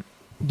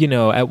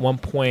 at one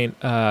point,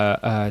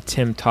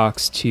 Tim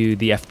talks to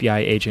the FBI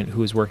agent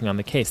who was working on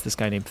the case, this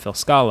guy named Phil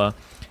Scala,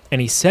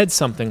 and he said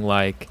something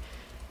like,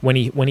 when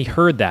he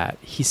heard that,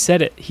 he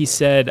said,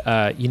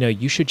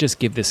 you should just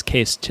give this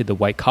case to the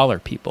white-collar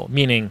people,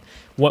 meaning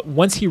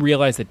once he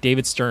realized that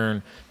David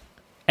Stern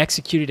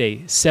executed a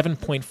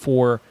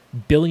 $7.4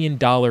 billion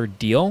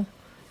deal,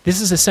 this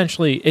is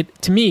essentially,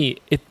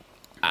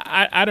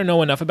 I don't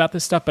know enough about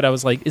this stuff, but I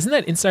was like, isn't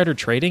that insider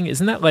trading?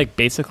 Isn't that like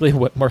basically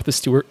what Martha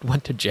Stewart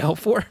went to jail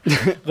for?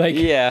 Like,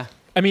 yeah.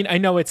 I mean, I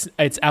know it's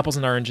apples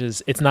and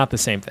oranges. It's not the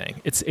same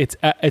thing.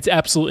 It's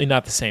absolutely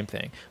not the same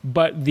thing.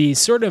 But the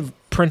sort of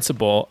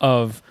principle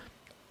of,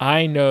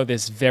 I know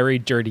this very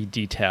dirty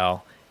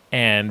detail,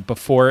 and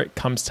before it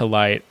comes to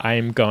light, I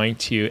am going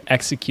to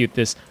execute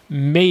this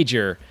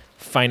major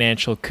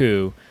financial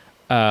coup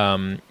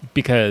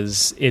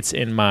because it's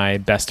in my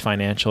best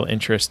financial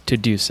interest to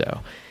do so.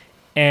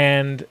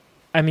 And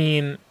I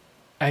mean,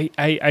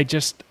 I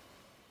just,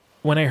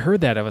 when I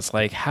heard that, I was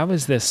like, how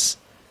is this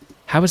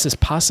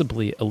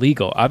possibly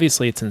illegal?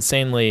 Obviously it's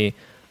insanely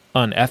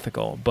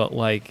unethical, but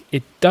like,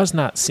 it does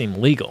not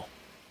seem legal.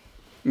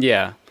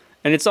 Yeah.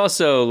 And it's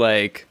also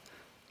like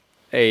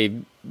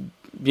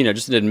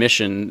just an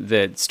admission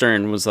that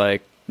Stern was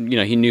like,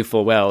 he knew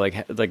full well,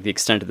 like the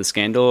extent of the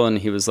scandal. And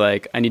he was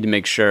like, I need to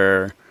make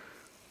sure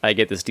I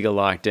get this deal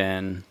locked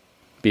in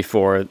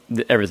before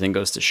everything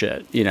goes to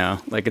shit,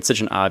 like it's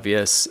such an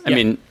obvious, I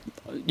mean,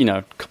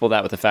 couple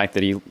that with the fact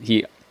that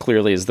he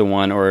clearly is the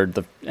one, or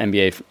the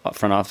NBA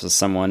front office,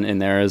 someone in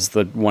there is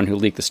the one who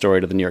leaked the story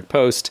to the New York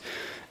Post.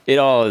 It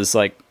all is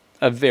like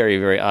a very,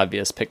 very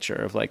obvious picture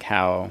of like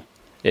how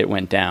it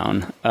went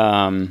down.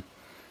 Yeah,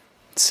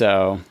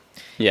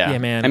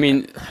 man. I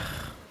mean,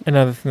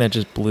 another thing that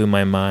just blew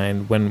my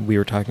mind when we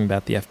were talking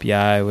about the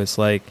FBI was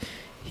like,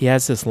 he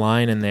has this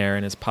line in there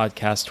in his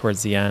podcast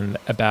towards the end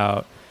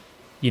about,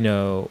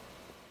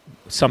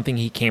 something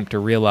he came to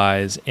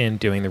realize in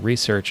doing the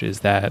research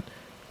is that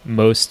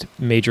most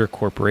major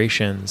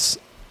corporations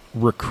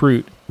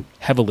recruit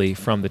heavily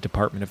from the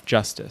Department of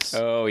Justice.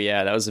 Oh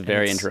yeah, that was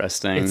very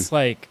interesting. It's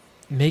like,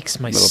 makes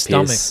my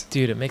stomach,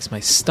 dude, it makes my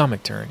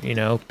stomach turn,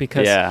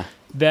 because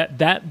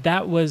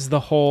that was the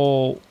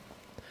whole,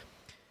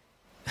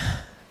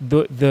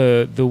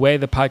 the way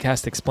the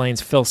podcast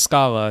explains Phil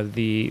Scala,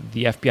 the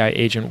FBI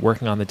agent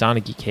working on the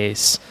Donaghy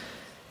case,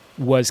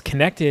 was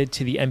connected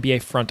to the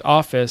NBA front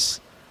office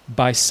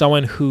by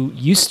someone who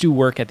used to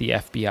work at the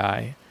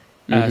FBI,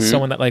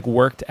 someone that like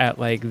worked at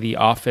like the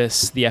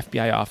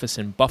FBI office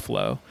in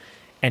Buffalo,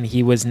 and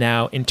he was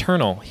now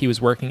internal. He was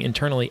working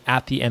internally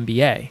at the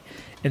NBA,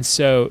 and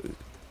so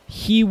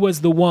he was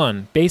the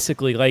one,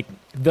 basically like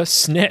the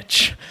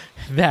snitch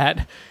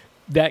that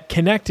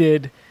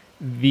connected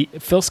the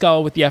Phil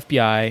Scala with the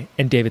FBI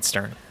and David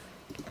Stern.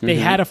 They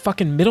had a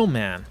fucking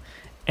middleman,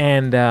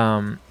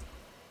 and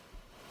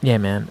yeah,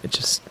 man,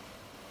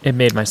 it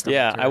made my stomach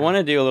turn. I want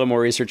to do a little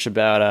more research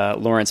about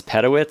Lawrence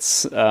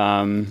Pedowitz,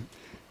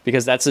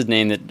 because that's his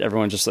name that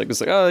everyone just like was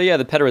like, oh yeah,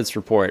 the Pedowitz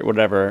report,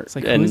 whatever. It's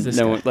like, who is this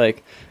guy?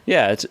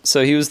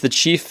 So he was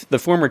the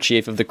former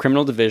chief of the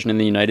criminal division in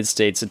the United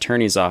States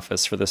Attorney's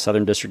Office for the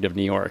Southern District of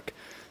New York.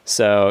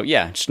 So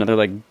yeah, just another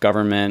like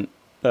government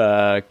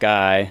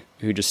guy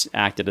who just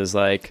acted as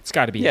like, it's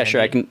got to be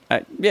sure,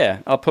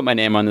 I'll put my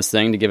name on this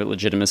thing to give it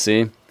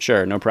legitimacy.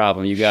 Sure, no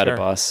problem, you got it,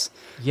 boss.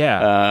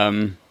 Yeah.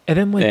 And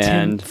then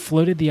Tim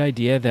floated the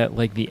idea that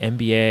like the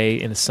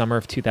NBA in the summer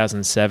of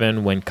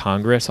 2007, when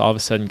Congress all of a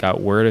sudden got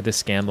word of the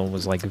scandal and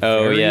was like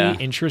very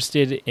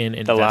interested in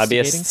investigating, the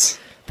lobbyists,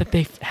 that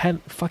they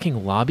had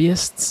fucking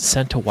lobbyists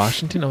sent to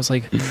Washington. I was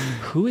like,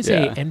 who is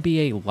a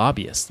NBA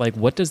lobbyist? Like,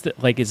 what does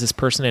is this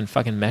person in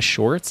fucking mesh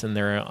shorts and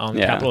they're on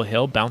Capitol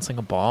Hill bouncing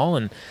a ball?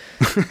 And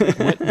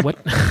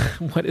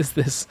what is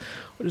this?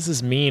 What does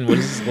this mean? What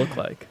does this look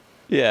like?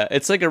 Yeah,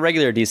 it's like a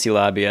regular DC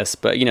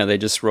lobbyist, but they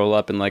just roll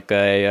up in like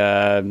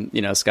a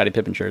Scottie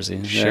Pippen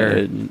jersey. Sure.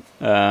 It's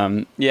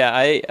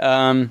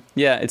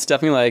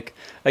definitely like,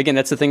 again,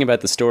 that's the thing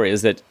about the story,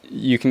 is that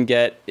you can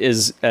get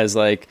as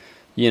like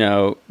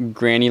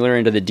granular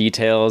into the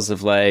details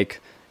of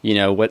like,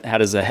 how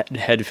does a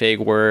head fake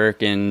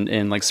work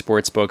in like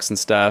sports books and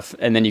stuff.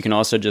 And then you can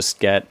also just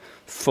get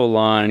full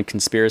on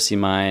conspiracy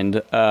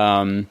mind,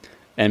 and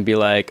be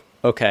like,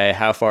 okay,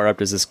 how far up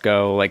does this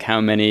go? Like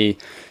how many,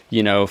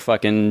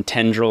 fucking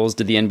tendrils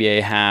did the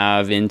NBA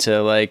have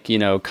into like,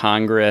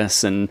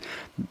 Congress, and,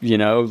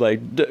 like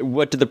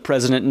what did the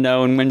president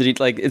know? And when did he,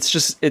 like,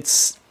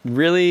 it's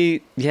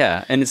really,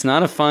 yeah. And it's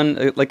not a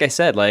fun, like I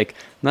said, like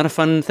not a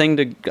fun thing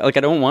to, like,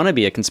 I don't want to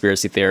be a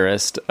conspiracy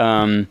theorist.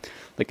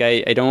 Like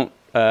I don't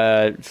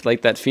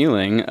like that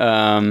feeling.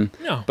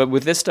 No. But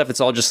with this stuff,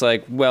 it's all just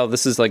like, well,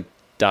 this is like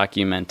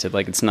documented.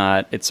 Like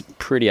it's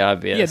pretty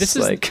obvious. Yeah, this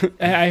is like,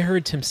 I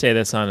heard Tim say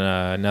this on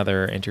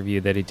another interview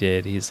that he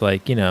did. He's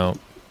like,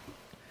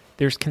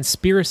 there's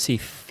conspiracy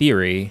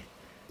theory.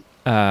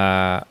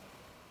 This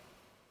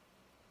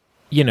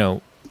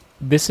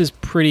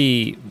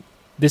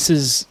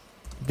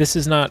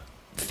is not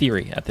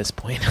theory at this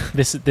point.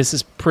 This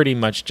is pretty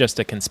much just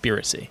a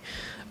conspiracy.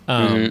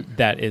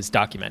 That is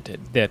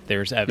documented, that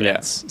there's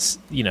evidence,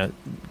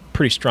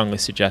 pretty strongly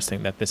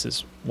suggesting that this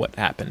is what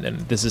happened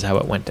and this is how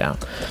it went down.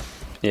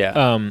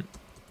 Yeah.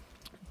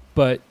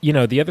 But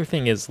the other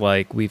thing is,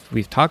 like,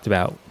 we've talked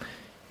about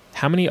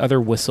how many other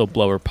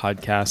whistleblower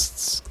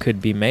podcasts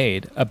could be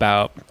made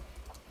about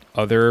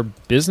other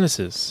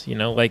businesses,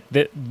 like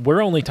that.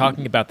 We're only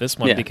talking about this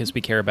one because we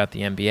care about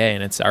the NBA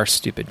and it's our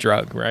stupid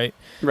drug, right?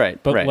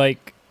 Right. But right.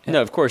 like, no,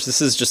 of course,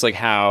 this is just like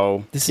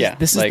how this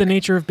is the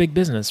nature of big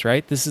business,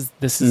 right? This is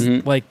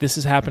like, this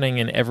is happening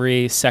in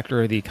every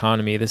sector of the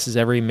economy. This is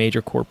every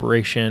major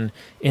corporation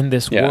in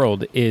this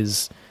world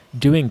is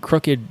doing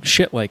crooked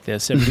shit like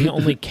this, and we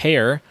only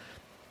care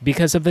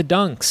because of the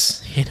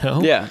dunks,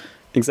 Yeah,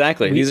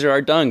 exactly. These are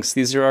our dunks.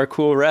 These are our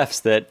cool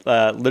refs that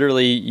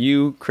literally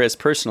you, Chris,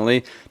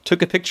 personally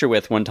took a picture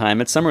with one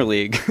time at Summer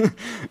League.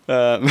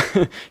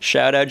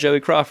 Shout out Joey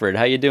Crawford.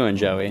 How you doing,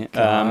 Joey?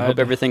 Hope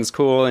everything's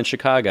cool in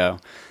Chicago.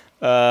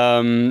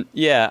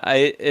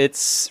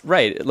 It's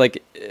right.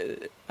 Like,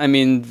 I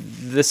mean,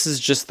 this is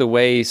just the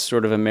way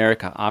sort of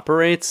America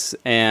operates.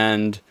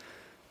 And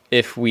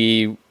if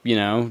we,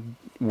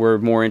 were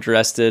more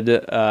interested,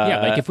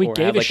 like if we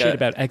gave a shit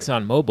about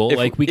ExxonMobil,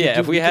 like we could,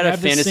 if we had a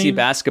fantasy same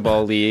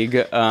basketball league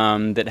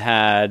that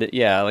had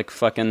like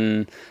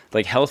fucking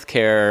like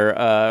healthcare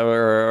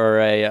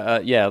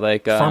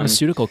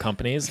pharmaceutical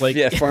companies, like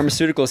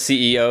pharmaceutical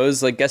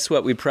CEOs, like guess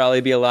what? We'd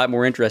probably be a lot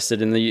more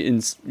interested in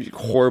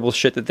horrible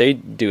shit that they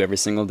do every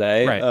single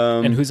day, right?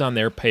 And who's on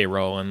their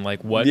payroll, and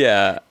like what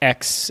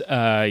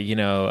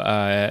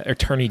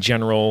attorney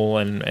general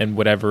and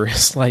whatever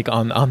is like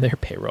on their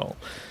payroll.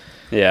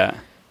 Yeah.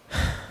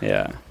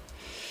 Can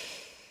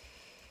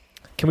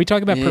we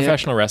talk about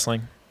professional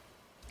wrestling?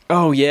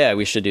 Oh yeah,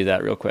 we should do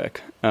that real quick.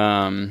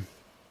 I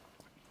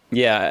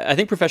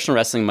think professional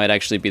wrestling might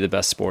actually be the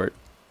best sport.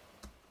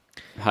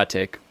 Hot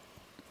take.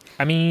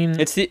 I mean,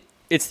 it's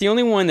the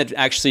only one that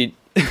actually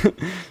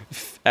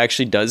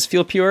does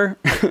feel pure.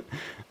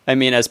 I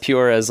mean, as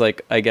pure as,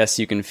 like, I guess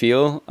you can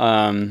feel.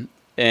 And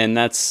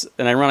that's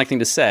an ironic thing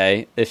to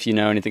say if you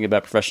know anything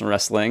about professional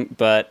wrestling,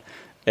 but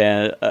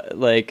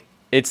like,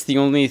 it's the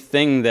only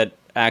thing that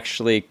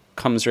actually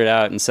comes right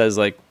out and says,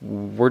 like,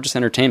 we're just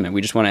entertainment. We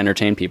just want to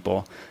entertain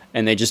people.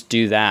 And they just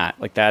do that.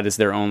 Like, that is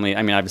their only,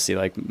 I mean, obviously,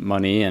 like,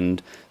 money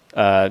and,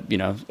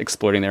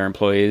 exploiting their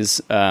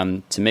employees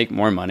to make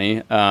more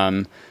money.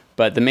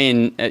 But the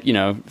main,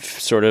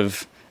 sort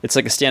of, it's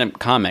like a stand-up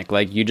comic.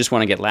 Like, you just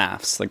want to get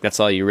laughs. Like,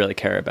 that's all you really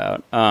care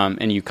about.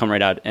 And you come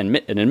right out and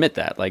admit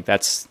that. Like,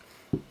 that's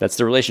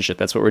the relationship.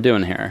 That's what we're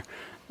doing here.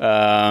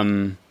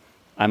 I'm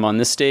on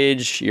this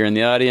stage. You're in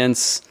the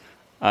audience.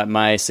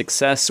 My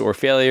success or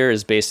failure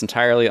is based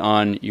entirely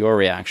on your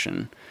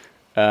reaction.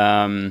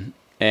 And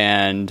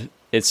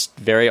it's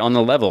very on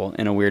the level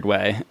in a weird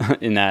way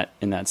in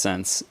that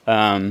sense.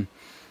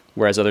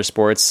 Whereas other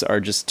sports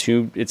are just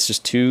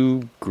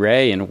too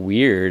gray and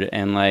weird,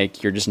 and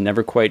like, you're just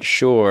never quite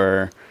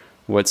sure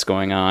what's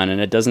going on.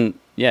 And it doesn't,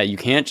 you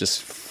can't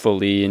just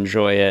fully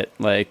enjoy it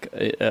like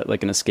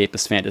an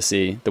escapist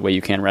fantasy the way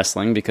you can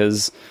wrestling,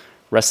 because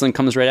wrestling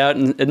comes right out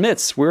and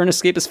admits we're an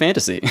escapist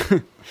fantasy.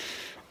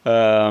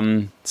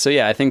 I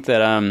think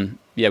that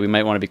we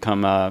might want to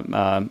become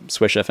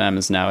Swish FM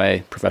is now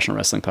a professional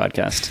wrestling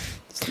podcast.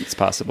 It's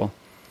possible.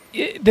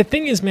 The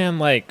thing is, man,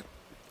 like,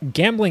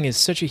 gambling is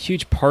such a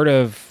huge part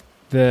of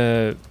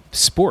the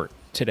sport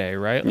today,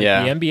 right? Like,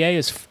 the NBA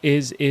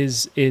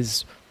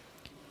is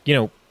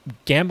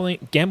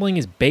gambling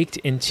is baked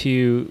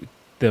into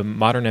the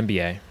modern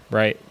NBA,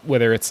 right?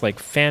 Whether it's like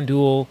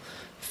FanDuel,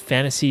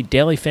 fantasy,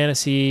 daily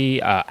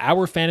fantasy,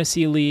 our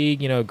fantasy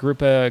league, a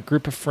group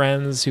of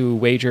friends who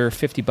wager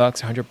 $50,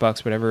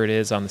 $100, whatever it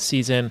is on the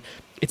season.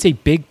 It's a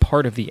big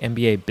part of the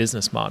NBA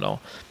business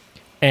model.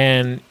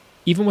 And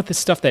even with the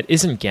stuff that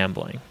isn't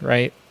gambling,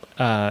 right?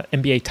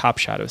 NBA Top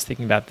Shot, I was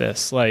thinking about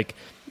this. Like,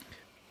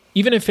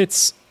 even if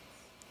it's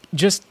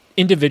just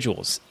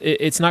individuals,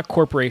 it's not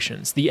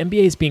corporations. The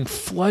NBA is being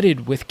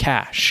flooded with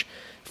cash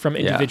from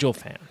individual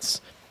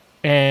fans.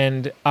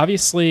 And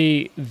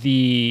obviously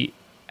the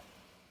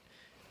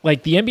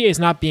like the NBA is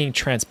not being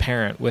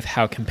transparent with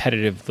how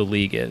competitive the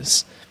league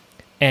is.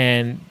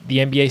 And the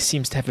NBA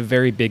seems to have a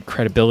very big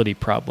credibility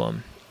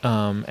problem.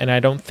 And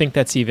I don't think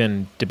that's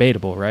even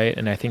debatable, right?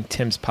 And I think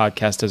Tim's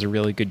podcast does a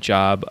really good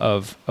job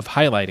of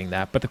highlighting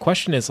that. But the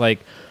question is, like,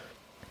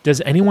 does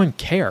anyone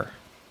care?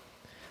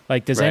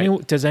 Like, does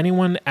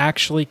anyone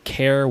actually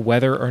care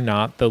whether or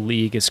not the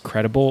league is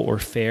credible or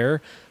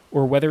fair,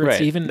 or whether it's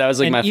even that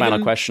was like my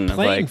final question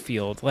playing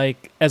field?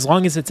 Like, as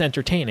long as it's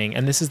entertaining,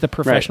 and this is the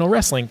professional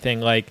wrestling thing.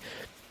 Like,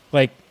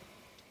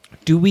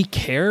 do we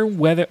care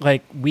whether,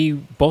 like,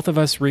 both of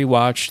us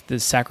rewatched the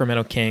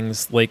Sacramento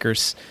Kings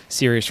Lakers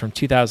series from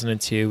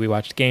 2002. We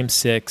watched Game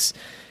 6,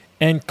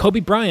 and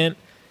Kobe Bryant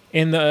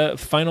in the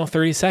final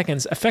 30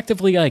 seconds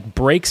effectively like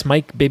breaks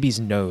Mike Bibby's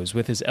nose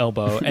with his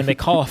elbow, and they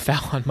call a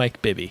foul on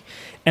Mike Bibby.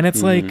 And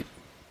it's like,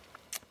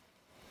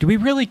 do we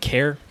really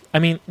care? I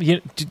mean,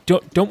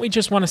 don't we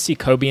just want to see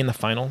Kobe in the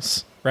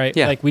finals, right?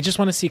 Yeah. Like, we just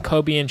want to see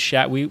Kobe and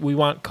Shaq. We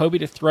want Kobe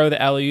to throw the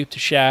alley-oop to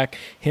Shaq,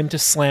 him to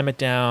slam it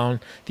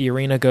down, the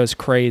arena goes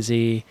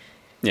crazy.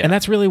 Yeah. And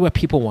that's really what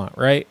people want,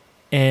 right?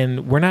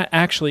 And we're not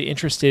actually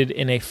interested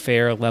in a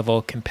fair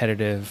level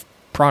competitive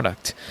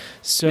product.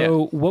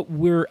 So what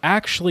we're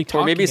actually talking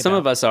about... Or maybe some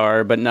of us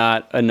are, but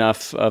not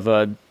enough of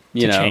a,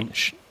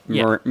 change.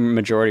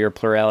 Majority or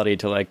plurality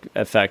to like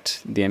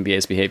affect the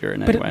NBA's behavior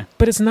in any way.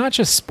 But it's not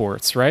just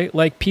sports, right?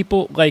 Like,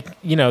 people, like,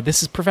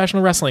 this is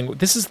professional wrestling.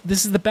 This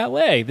is the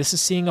ballet. This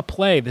is seeing a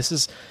play. This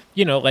is,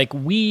 like,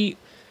 when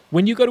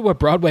you go to a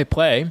Broadway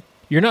play,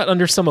 you're not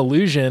under some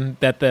illusion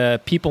that the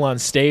people on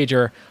stage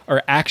are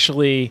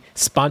actually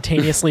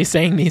spontaneously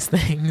saying these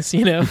things,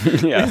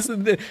 Yeah.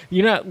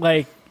 You're not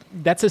like,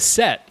 that's a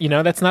set,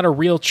 that's not a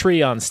real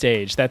tree on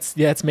stage. That's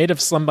made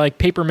of some like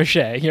paper mache.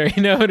 You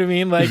know what I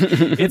mean? Like,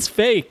 it's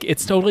fake.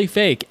 It's totally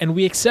fake. And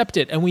we accept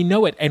it, and we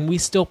know it, and we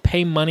still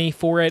pay money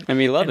for it. And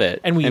we love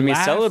it. And we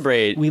laugh,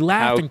 celebrate. We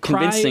laugh how and cry,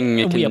 convincing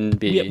it can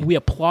be. We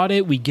applaud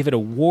it. We give it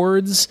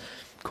awards.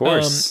 Of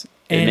course.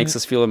 It makes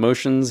us feel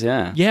emotions.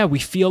 Yeah. Yeah. We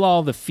feel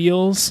all the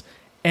feels.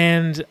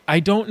 And I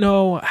don't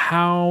know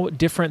how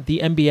different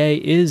the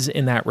NBA is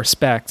in that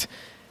respect.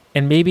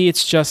 And maybe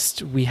it's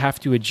just we have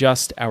to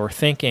adjust our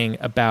thinking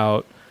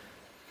about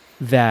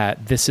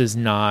that this is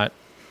not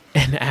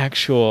an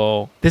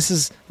actual... This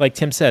is, like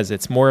Tim says,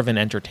 it's more of an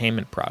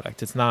entertainment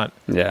product. It's not...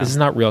 Yeah. This is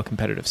not real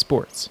competitive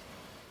sports.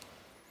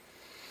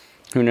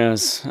 Who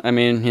knows? I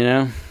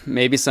mean,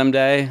 maybe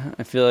someday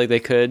I feel like they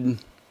could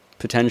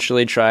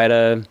potentially try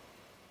to...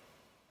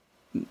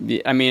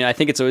 I mean, I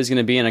think it's always going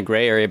to be in a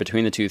gray area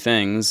between the two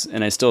things.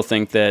 And I still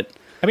think that...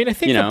 I mean, I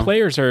think the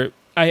players are...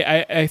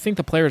 I think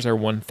the players are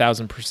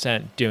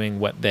 1,000% doing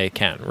what they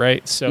can,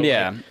 right? So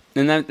yeah, like,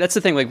 and that's the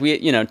thing. Like, we,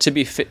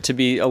 to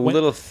be a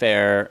little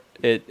fair,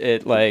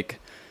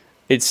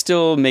 it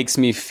still makes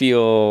me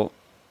feel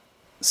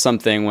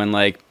something when,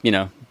 like,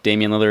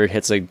 Damian Lillard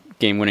hits a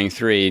game-winning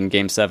 3 in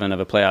Game 7 of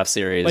a playoff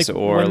series,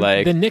 or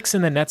like the Knicks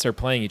and the Nets are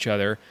playing each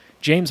other.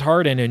 James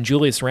Harden and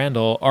Julius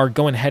Randle are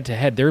going head to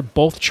head. They're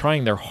both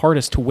trying their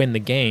hardest to win the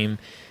game.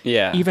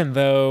 Yeah. Even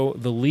though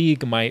the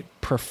league might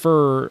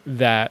prefer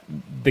that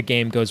the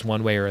game goes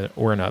one way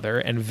or another,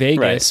 and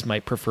Vegas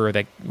might prefer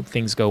that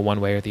things go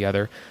one way or the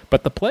other.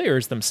 But the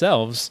players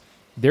themselves,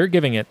 they're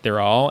giving it their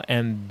all,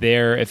 and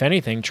they're, if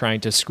anything,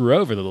 trying to screw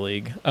over the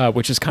league,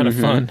 which is kind of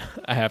fun,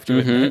 I have to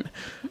admit.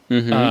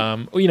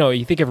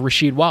 You think of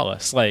Rasheed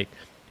Wallace, like,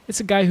 it's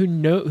a guy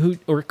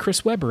or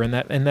Chris Webber in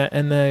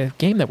the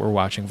game that we're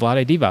watching,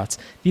 Vlade Divac.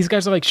 These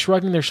guys are like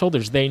shrugging their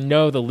shoulders. They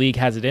know the league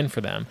has it in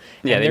for them.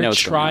 Yeah, and they're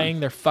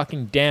trying their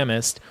fucking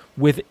damnest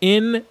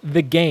within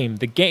the game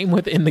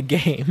within the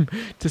game,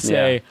 to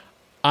say,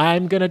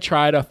 I'm gonna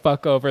try to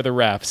fuck over the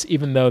refs,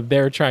 even though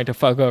they're trying to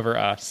fuck over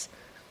us.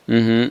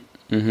 Yeah,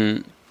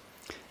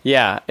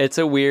 it's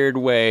a weird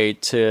way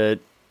to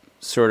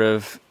sort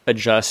of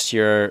adjust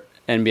your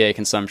NBA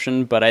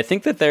consumption, but I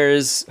think that there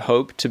is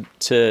hope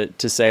to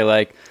say,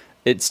 like,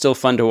 it's still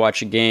fun to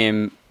watch a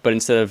game, but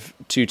instead of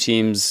two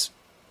teams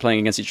playing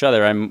against each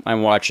other,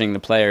 I'm watching the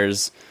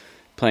players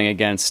playing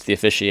against the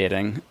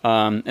officiating,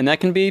 and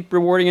that can be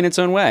rewarding in its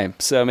own way.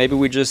 So maybe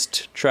we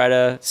just try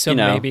to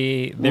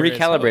maybe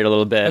recalibrate a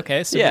little bit.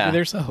 Okay, so maybe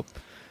there's hope.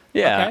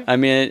 Yeah, okay. I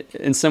mean,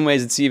 in some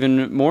ways, it's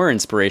even more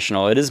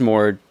inspirational. It is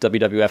more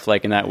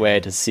WWF-like in that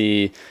way, to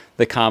see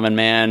the common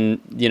man,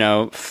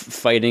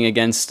 fighting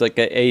against like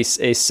a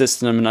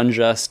system, an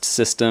unjust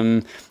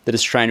system that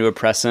is trying to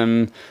oppress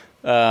him,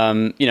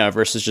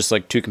 versus just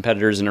like two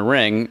competitors in a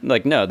ring.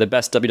 Like, no, the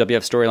best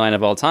WWF storyline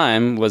of all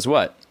time was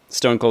what?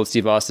 Stone Cold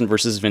Steve Austin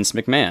versus Vince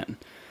McMahon.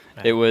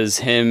 Right. It was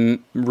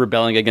him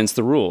rebelling against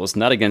the rules,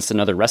 not against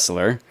another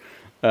wrestler.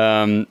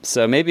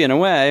 So maybe in a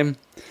way...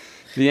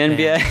 The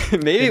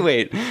NBA, maybe,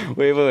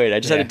 wait. I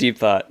just had a deep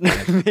thought.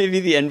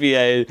 Maybe the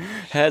NBA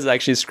has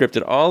actually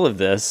scripted all of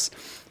this,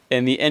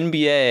 and the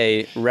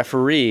NBA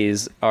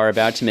referees are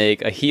about to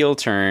make a heel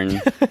turn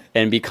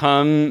and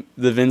become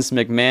the Vince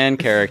McMahon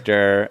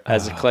character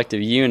as a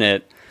collective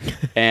unit,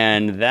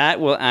 and that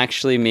will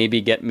actually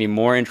maybe get me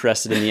more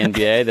interested in the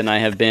NBA than I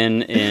have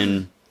been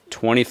in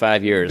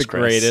 25 years, the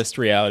Chris. greatest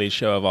reality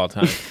show of all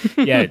time.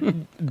 Yeah,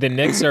 the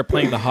Knicks are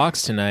playing the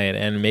Hawks tonight,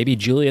 and maybe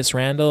Julius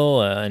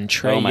Randle and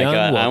Trae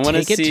Young will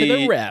take it to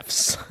the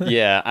refs.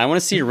 Yeah, I want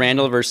to see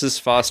Randle versus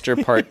Foster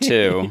Part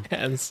 2.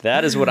 Yes.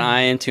 That is what I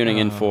am tuning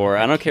in for.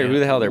 I don't care who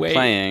the hell they're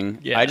playing.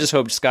 Yeah. I just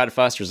hope Scott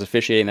Foster's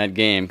officiating that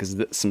game because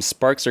some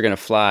sparks are going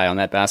to fly on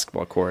that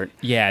basketball court.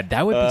 Yeah,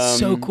 that would be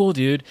so cool,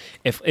 dude.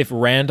 If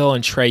Randle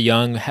and Trae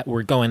Young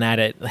were going at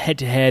it head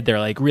to head, they're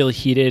like really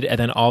heated, and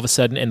then all of a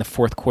sudden in the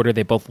fourth quarter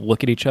they both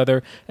look at each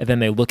other, and then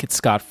they look at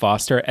Scott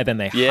Foster, and then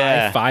they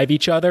high five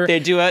each other. They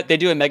do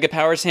a Mega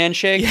Powers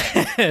handshake.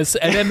 Yes,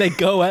 and then they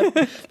go at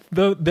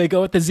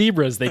the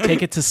Zebras. They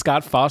take it to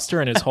Scott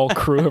Foster and his whole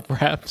crew of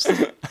reps.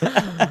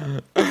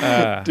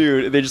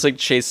 Dude, they just like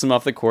chase him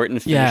off the court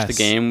and finish the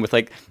game with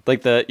like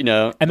the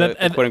and then,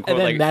 the quote unquote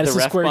then like Madison the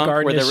ref Square bump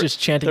Garden where is just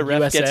chanting the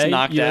ref USA, gets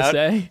knocked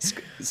USA. out.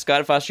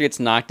 Scott Foster gets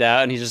knocked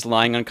out and he's just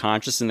lying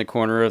unconscious in the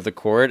corner of the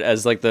court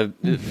as like the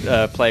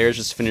players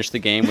just finish the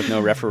game with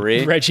no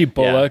referee. Reggie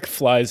Bullock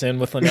flies in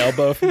with an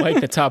elbow from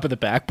like the top of the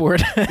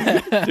backboard.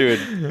 Dude,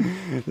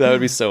 that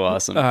would be so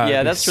awesome.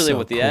 Yeah, that's really so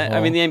what cool.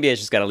 I mean, the NBA's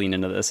just got to lean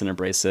into this and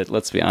embrace it.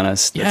 Let's be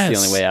honest. That's the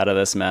only way out of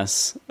this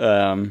mess.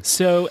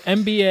 So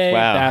NBA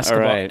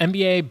basketball. All right.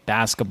 NBA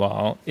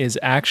basketball is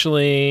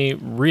actually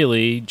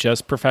really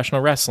just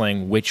professional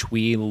wrestling, which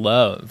we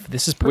love.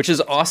 Which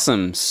is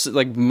awesome.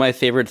 Like my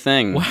favorite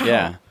thing. Wow.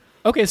 Yeah.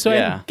 Okay, so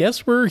I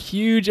guess we're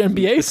huge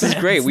NBA fans. This is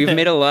great. We've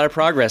made a lot of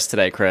progress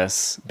today,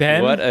 Chris.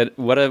 Ben,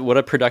 what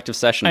a productive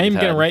session. I am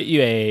going to write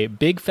you a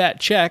big fat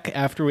check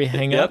after we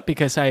hang up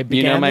because I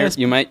began You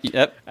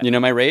know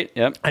my rate.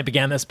 Yep. I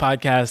began this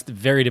podcast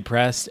very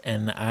depressed,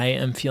 and I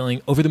am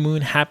feeling over the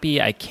moon happy.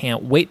 I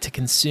can't wait to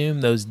consume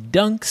those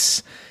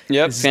dunks.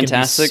 Yep, this is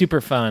fantastic.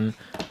 Super fun.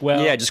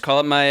 Well, yeah, just call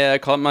up my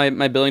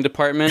billing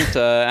department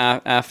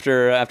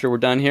after we're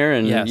done here,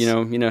 and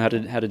you know how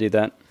to do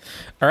that.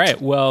 All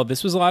right. Well,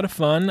 this was a lot of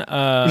fun.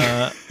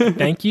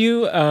 Thank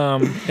you.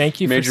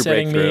 Thank you for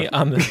setting me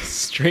on the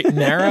straight and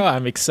narrow.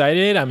 I'm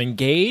excited. I'm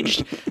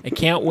engaged. I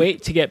can't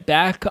wait to get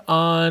back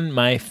on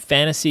my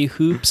fantasy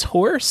hoops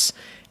horse.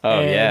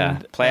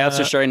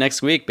 Playouts are starting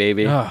next week,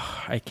 baby. Oh,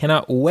 I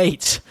cannot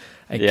wait.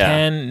 I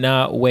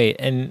cannot wait.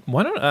 And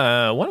why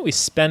don't we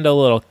spend a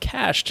little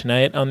cash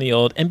tonight on the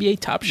old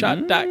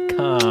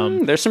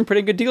NBATopShot.com? There's some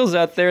pretty good deals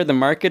out there. The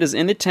market is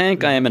in the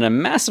tank. I am in a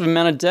massive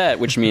amount of debt,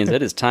 which means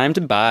it is time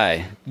to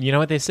buy. You know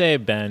what they say,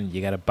 Ben?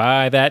 You got to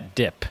buy that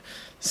dip.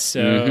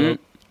 So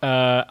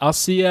I'll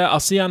see you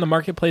on the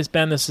marketplace,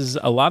 Ben. This is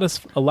a lot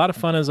of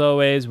fun as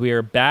always. We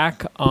are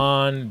back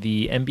on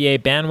the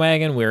NBA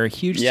bandwagon. We're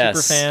huge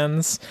super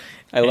fans.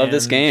 I love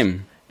this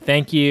game.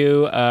 Thank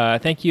you.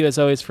 Thank you, as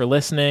always, for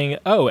listening.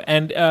 Oh,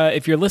 and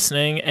if you're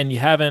listening and you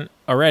haven't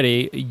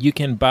already, you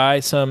can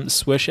buy some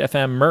Swish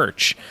FM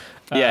merch.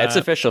 Yeah, it's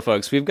official,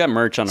 folks. We've got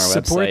merch on our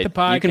website. Support the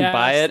podcast. You can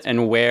buy it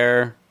and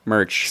wear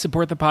merch.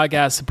 Support the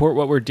podcast. Support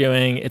what we're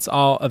doing. It's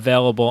all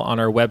available on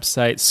our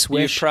website,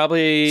 Swish. You've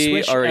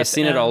probably already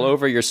seen it all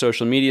over your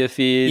social media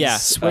feeds. Yeah,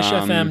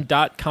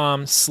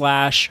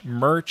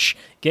 swishfm.com/merch.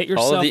 Get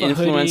yourself all of the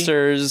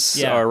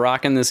influencers are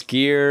rocking this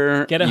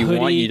gear. Get a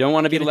hoodie. You don't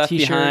want to be left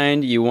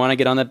behind. You want to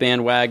get on the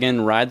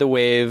bandwagon, ride the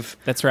wave.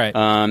 That's right.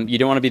 You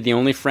don't want to be the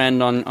only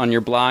friend on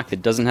your block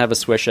that doesn't have a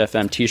Swish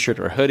FM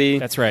t-shirt or hoodie.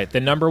 That's right. The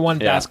 #1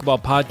 basketball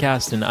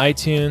podcast in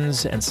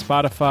iTunes and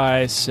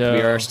Spotify. So we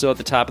are still at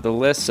the top of the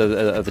list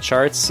of the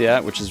charts,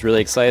 which is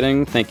really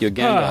exciting. Thank you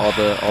again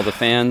to all the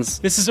fans.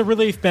 This is a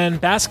relief, Ben.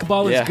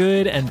 Basketball is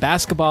good, and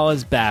basketball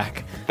is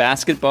back.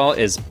 Basketball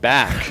is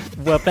back.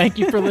 Well, thank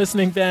you for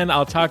listening, Ben.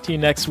 I'll talk to you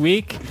next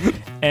week.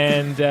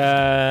 And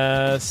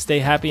stay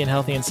happy and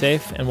healthy and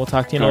safe. And we'll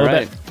talk to you in a little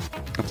bit.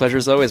 A pleasure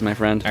as always, my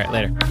friend. All right,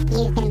 later.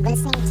 You've been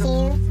listening to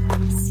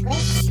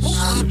Swish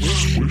FM.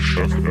 Swish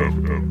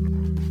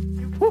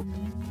FM.